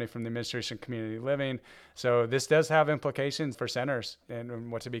receive some money from the Administration of Community Living. So this does have implications for centers and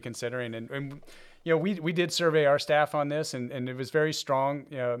what to be considering. And we did survey our staff on this, and it was very strong,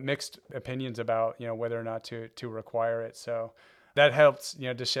 mixed opinions about, whether or not to require it. So that helps,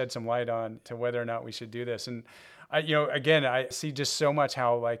 to shed some light on to whether or not we should do this. And again, I see just so much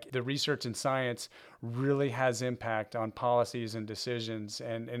how like the research and science really has impact on policies and decisions.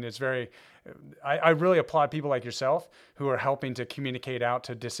 And it's I really applaud people like yourself who are helping to communicate out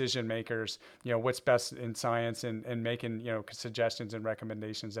to decision makers, what's best in science and making, suggestions and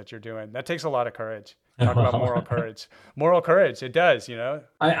recommendations that you're doing. That takes a lot of courage. Talk about moral courage. Moral courage, it does,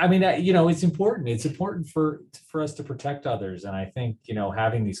 I mean, it's important. It's important for us to protect others. And I think,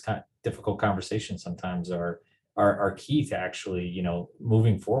 having these kind of difficult conversations sometimes are key to actually,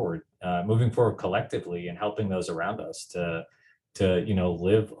 moving forward collectively and helping those around us to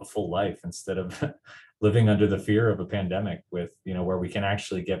live a full life instead of living under the fear of a pandemic with, where we can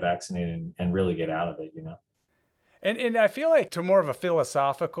actually get vaccinated and really get out of it, And I feel like to more of a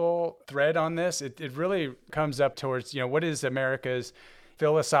philosophical thread on this, it really comes up towards, what is America's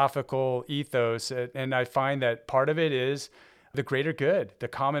philosophical ethos? And I find that part of it is the greater good, the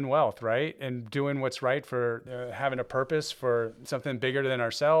commonwealth, right? And doing what's right for having a purpose for something bigger than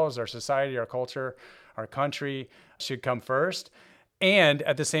ourselves, our society, our culture, our country should come first. And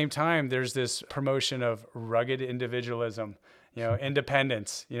at the same time, there's this promotion of rugged individualism,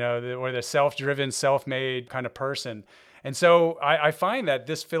 independence, or the self-driven, self-made kind of person. And so I find that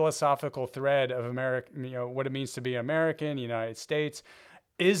this philosophical thread of America, what it means to be American, United States,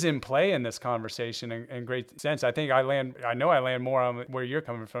 is in play in this conversation in great sense. I know I land more on where you're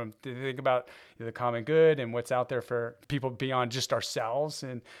coming from to think about the common good and what's out there for people beyond just ourselves.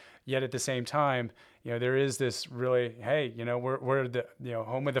 And yet at the same time, there is this really, hey, we're the,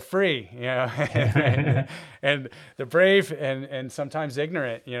 home of the free, and the brave and sometimes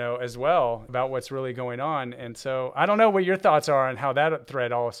ignorant, as well about what's really going on. And so I don't know what your thoughts are on how that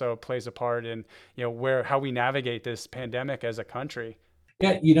thread also plays a part in, how we navigate this pandemic as a country.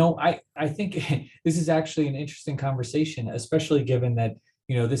 Yeah, I think this is actually an interesting conversation, especially given that,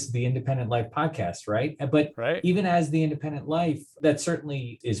 this is the Independent Life podcast, right? But right. Even as the Independent Life, that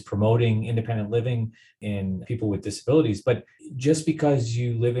certainly is promoting independent living in people with disabilities. But just because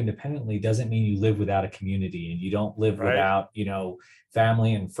you live independently doesn't mean you live without a community, and you don't live right. without,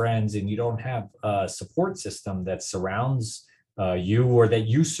 family and friends, and you don't have a support system that surrounds you, or that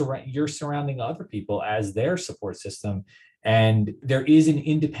you're surrounding other people as their support system. And there is an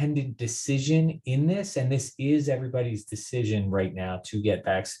independent decision in this, and this is everybody's decision right now to get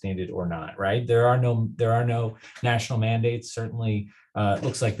vaccinated or not, right? There are no national mandates. Certainly, it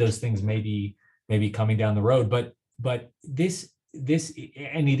looks like those things may be coming down the road, but this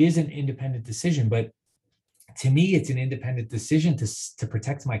and it is an independent decision. But to me, it's an independent decision to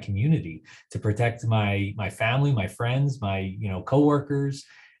protect my community, to protect my family, my friends, my coworkers,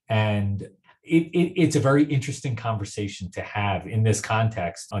 and it's a very interesting conversation to have in this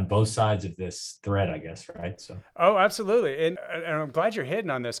context on both sides of this thread, I guess, right? So. Oh, absolutely. And I'm glad you're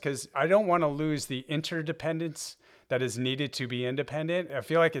hitting on this, because I don't want to lose the interdependence that is needed to be independent. I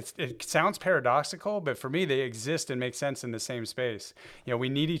feel like it sounds paradoxical, but for me, they exist and make sense in the same space. We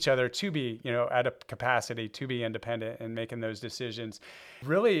need each other to be, at a capacity to be independent and making those decisions.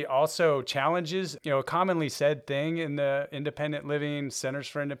 Really also challenges, a commonly said thing in the independent living, Centers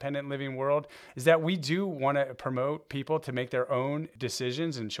for Independent Living world is that we do want to promote people to make their own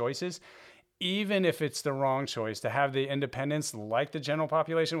decisions and choices, even if it's the wrong choice, to have the independents like the general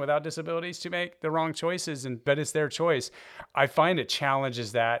population without disabilities to make the wrong choices, but it's their choice. I find it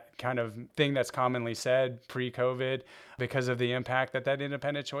challenges that kind of thing that's commonly said pre-COVID, because of the impact that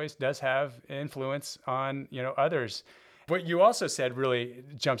independent choice does have influence on, others. What you also said really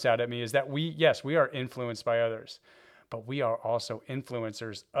jumps out at me is that we are influenced by others, but we are also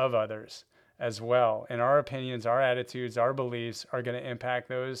influencers of others as well. And our opinions, our attitudes, our beliefs are going to impact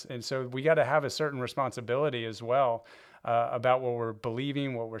those. And so we got to have a certain responsibility as well about what we're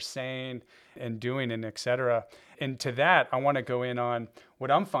believing, what we're saying and doing, and et cetera. And to that, I want to go in on what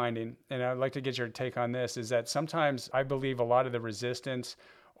I'm finding, and I'd like to get your take on this, is that sometimes I believe a lot of the resistance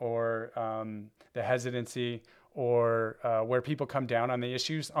or the hesitancy or where people come down on the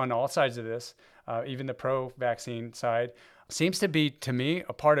issues on all sides of this, even the pro-vaccine side, seems to be, to me,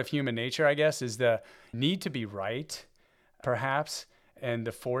 a part of human nature, I guess, is the need to be right, perhaps, and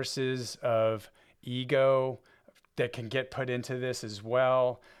the forces of ego that can get put into this as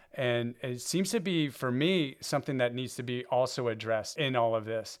well. And it seems to be, for me, something that needs to be also addressed in all of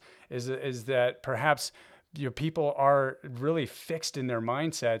this, is that perhaps people are really fixed in their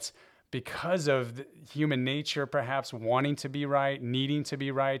mindsets because of human nature, perhaps wanting to be right, needing to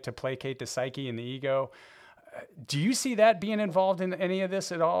be right, to placate the psyche and the ego. Do you see that being involved in any of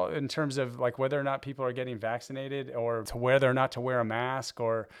this at all, in terms of like whether or not people are getting vaccinated, or to whether or not to wear a mask,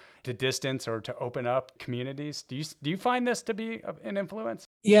 or to distance, or to open up communities? Do you find this to be an influence?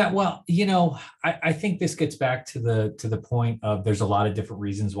 Yeah, well, I think this gets back to the point of there's a lot of different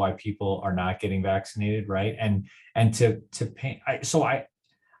reasons why people are not getting vaccinated, right? And to paint,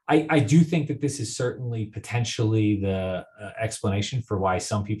 I do think that this is certainly potentially the explanation for why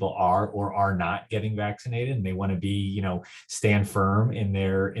some people are or are not getting vaccinated, and they want to be, stand firm in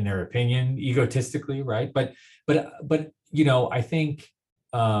their opinion, egotistically, right? But I think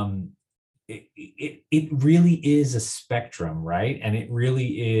it really is a spectrum, right? And it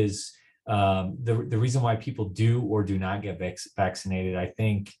really is the reason why people do or do not get vaccinated. I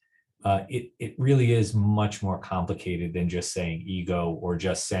think it really is much more complicated than just saying ego or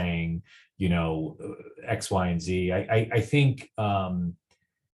just saying, X, Y, and Z. I think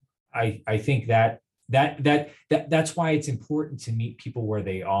I think that's why it's important to meet people where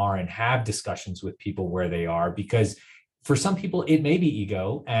they are and have discussions with people where they are, because for some people it may be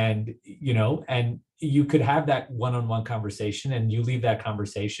ego, and you could have that one-on-one conversation and you leave that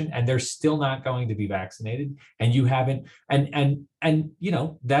conversation and they're still not going to be vaccinated, and you haven't, and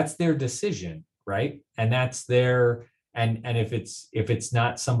that's their decision, right? And that's their, and if it's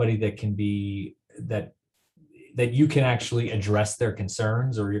not somebody that can be that you can actually address their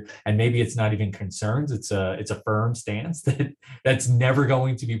concerns, and maybe it's not even concerns, it's a firm stance that's never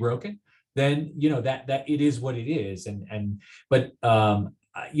going to be broken, then that it is what it is. But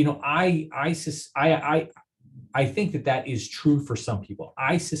I think that is true for some people.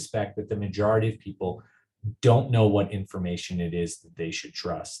 I suspect that the majority of people don't know what information it is that they should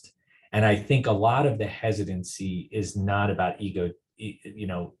trust. And I think a lot of the hesitancy is not about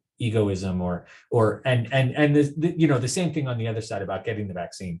egoism and the same thing on the other side about getting the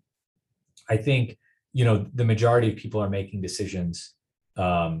vaccine. I think, the majority of people are making decisions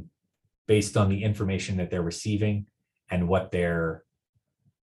based on the information that they're receiving and what they're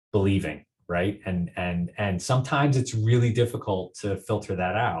believing, right? And sometimes it's really difficult to filter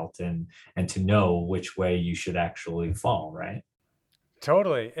that out and to know which way you should actually fall, right?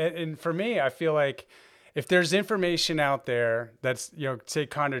 Totally. And for me, I feel like if there's information out there that's, say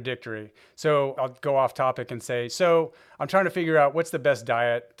contradictory. So I'll go off topic and say, so I'm trying to figure out what's the best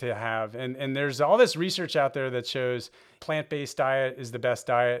diet to have. And there's all this research out there that shows plant-based diet is the best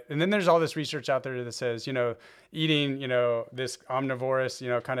diet. And then there's all this research out there that says, eating, this omnivorous,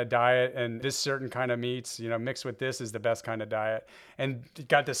 kind of diet and this certain kind of meats, mixed with this is the best kind of diet. And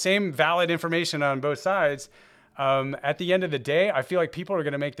got the same valid information on both sides. At the end of the day, I feel like people are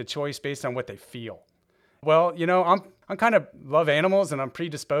going to make the choice based on what they feel. Well, I'm kind of love animals and I'm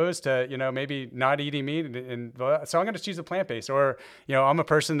predisposed to, maybe not eating meat. And so I'm going to choose a plant-based, or, I'm a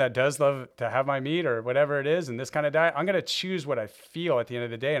person that does love to have my meat or whatever it is in this kind of diet. I'm going to choose what I feel at the end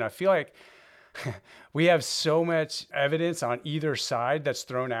of the day. And I feel like we have so much evidence on either side that's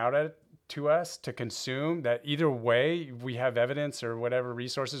thrown out to us to consume that either way we have evidence or whatever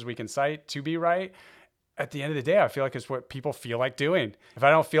resources we can cite to be right. At the end of the day, I feel like it's what people feel like doing. If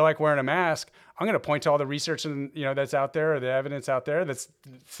I don't feel like wearing a mask, I'm going to point to all the research and that's out there, or the evidence out there that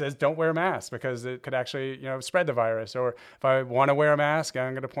says don't wear a mask because it could actually spread the virus. Or if I want to wear a mask,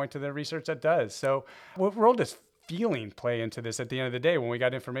 I'm going to point to the research that does. So what role does feeling play into this at the end of the day when we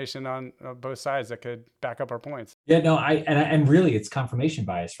got information on both sides that could back up our points? Yeah, no, and really it's confirmation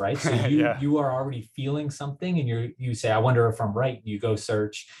bias, right? So Yeah. you are already feeling something and you say, I wonder if I'm right. You go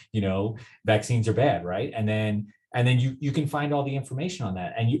search, vaccines are bad, right? And then you can find all the information on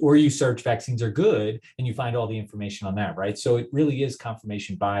that. Or you search vaccines are good and you find all the information on that, right? So it really is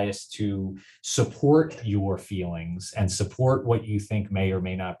confirmation bias to support your feelings and support what you think may or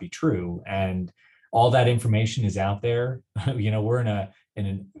may not be true. And all that information is out there. We're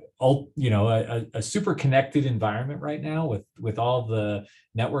in a super connected environment right now with all the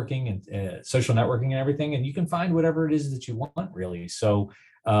networking and social networking and everything, and you can find whatever it is that you want, really. So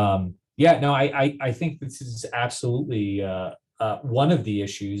I think this is absolutely one of the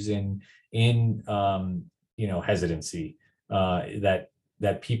issues in hesitancy that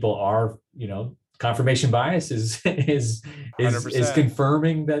people are confirmation bias is 100%.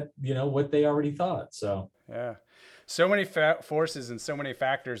 confirming that what they already thought. So yeah, so many forces and so many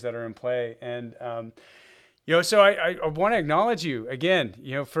factors that are in play. And so I want to acknowledge you again,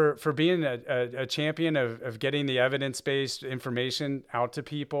 for being a champion of getting the evidence-based information out to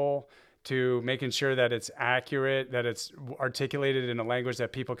people, to making sure that it's accurate, that it's articulated in a language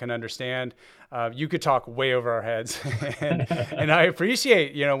that people can understand. You could talk way over our heads. and I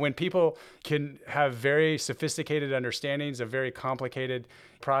appreciate, when people can have very sophisticated understandings of very complicated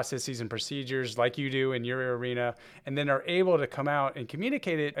processes and procedures like you do in your arena, and then are able to come out and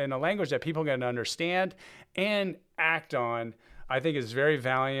communicate it in a language that people can understand and act on. I think is very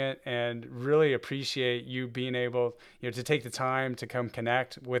valiant, and really appreciate you being able, to take the time to come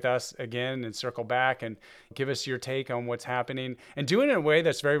connect with us again and circle back and give us your take on what's happening, and do it in a way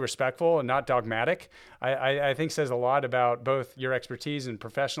that's very respectful and not dogmatic. I think says a lot about both your expertise and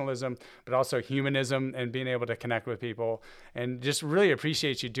professionalism, but also humanism and being able to connect with people. And just really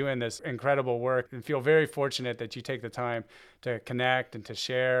appreciate you doing this incredible work, and feel very fortunate that you take the time to connect and to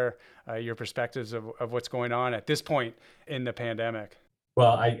share your perspectives of what's going on at this point in the pandemic.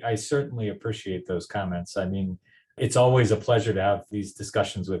 Well, I certainly appreciate those comments. I mean, it's always a pleasure to have these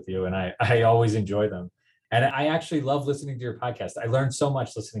discussions with you, and I always enjoy them. And I actually love listening to your podcast. I learned so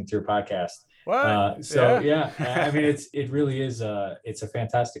much listening to your podcast. What? I mean, it really is it's a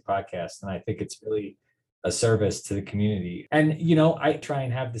fantastic podcast, and I think it's really a service to the community. And, I try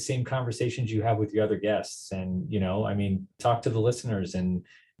and have the same conversations you have with your other guests, and, talk to the listeners and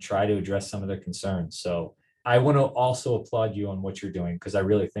try to address some of their concerns. So I want to also applaud you on what you're doing, because I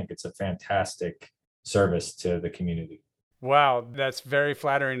really think it's a fantastic service to the community. Wow, that's very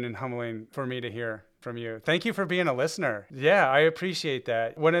flattering and humbling for me to hear from you. Thank you for being a listener. Yeah, I appreciate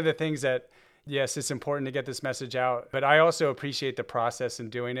that. One of the things that Yes, it's important to get this message out, but I also appreciate the process in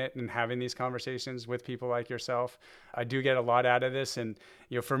doing it and having these conversations with people like yourself. I do get a lot out of this. And,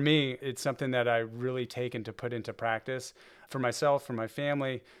 for me, it's something that I really taken to put into practice for myself, for my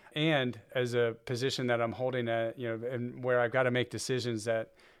family, and as a position that I'm holding and where I've got to make decisions that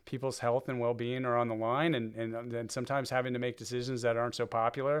people's health and well-being are on the line, and sometimes having to make decisions that aren't so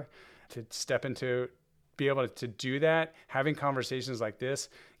popular, to step into, be able to do that. Having conversations like this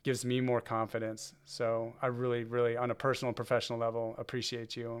gives me more confidence. So I really, really, on a personal and professional level,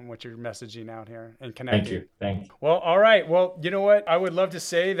 appreciate you and what you're messaging out here and connecting. Thank you. Well, all right. Well, you know what? I would love to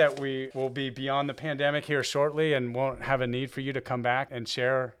say that we will be beyond the pandemic here shortly and won't have a need for you to come back and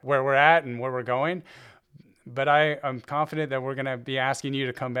share where we're at and where we're going. But I'm confident that we're going to be asking you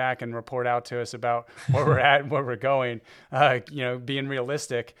to come back and report out to us about where we're at and where we're going, being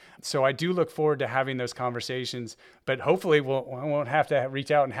realistic. So I do look forward to having those conversations, but hopefully I won't have to reach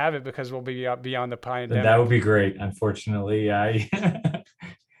out and have it because we'll be beyond the pandemic. That would be great. Unfortunately, Yeah.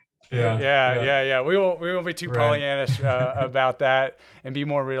 We won't be too Pollyannish about that, and be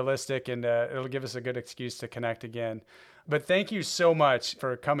more realistic, and it'll give us a good excuse to connect again. But thank you so much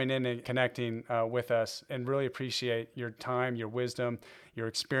for coming in and connecting with us, and really appreciate your time, your wisdom, your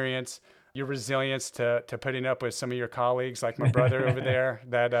experience, your resilience to putting up with some of your colleagues, like my brother over there,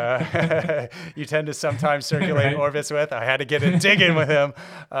 that you tend to sometimes circulate orbits with. I had to get digging with him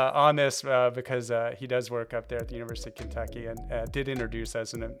on this because he does work up there at the University of Kentucky, and did introduce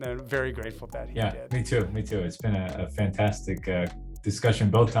us, and I'm very grateful that he did. Yeah, me too. It's been a fantastic discussion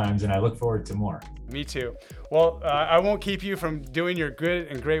both times, and I look forward to more. Me too. Well, I won't keep you from doing your good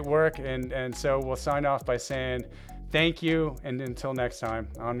and great work, and so we'll sign off by saying thank you, and until next time,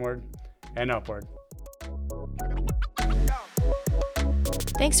 onward and upward.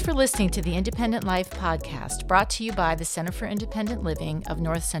 Thanks for listening to the Independent Life podcast, brought to you by the Center for Independent Living of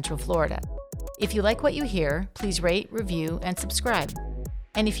North Central Florida. If you like what you hear, please rate, review, and subscribe.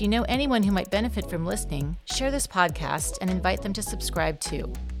 And if you know anyone who might benefit from listening, share this podcast and invite them to subscribe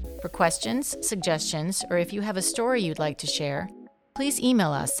too. For questions, suggestions, or if you have a story you'd like to share, please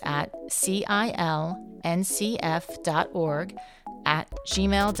email us at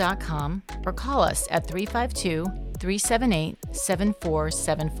cilncf.org@gmail.com or call us at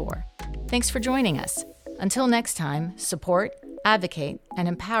 352-378-7474. Thanks for joining us. Until next time, support, advocate, and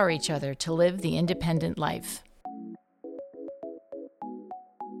empower each other to live the independent life.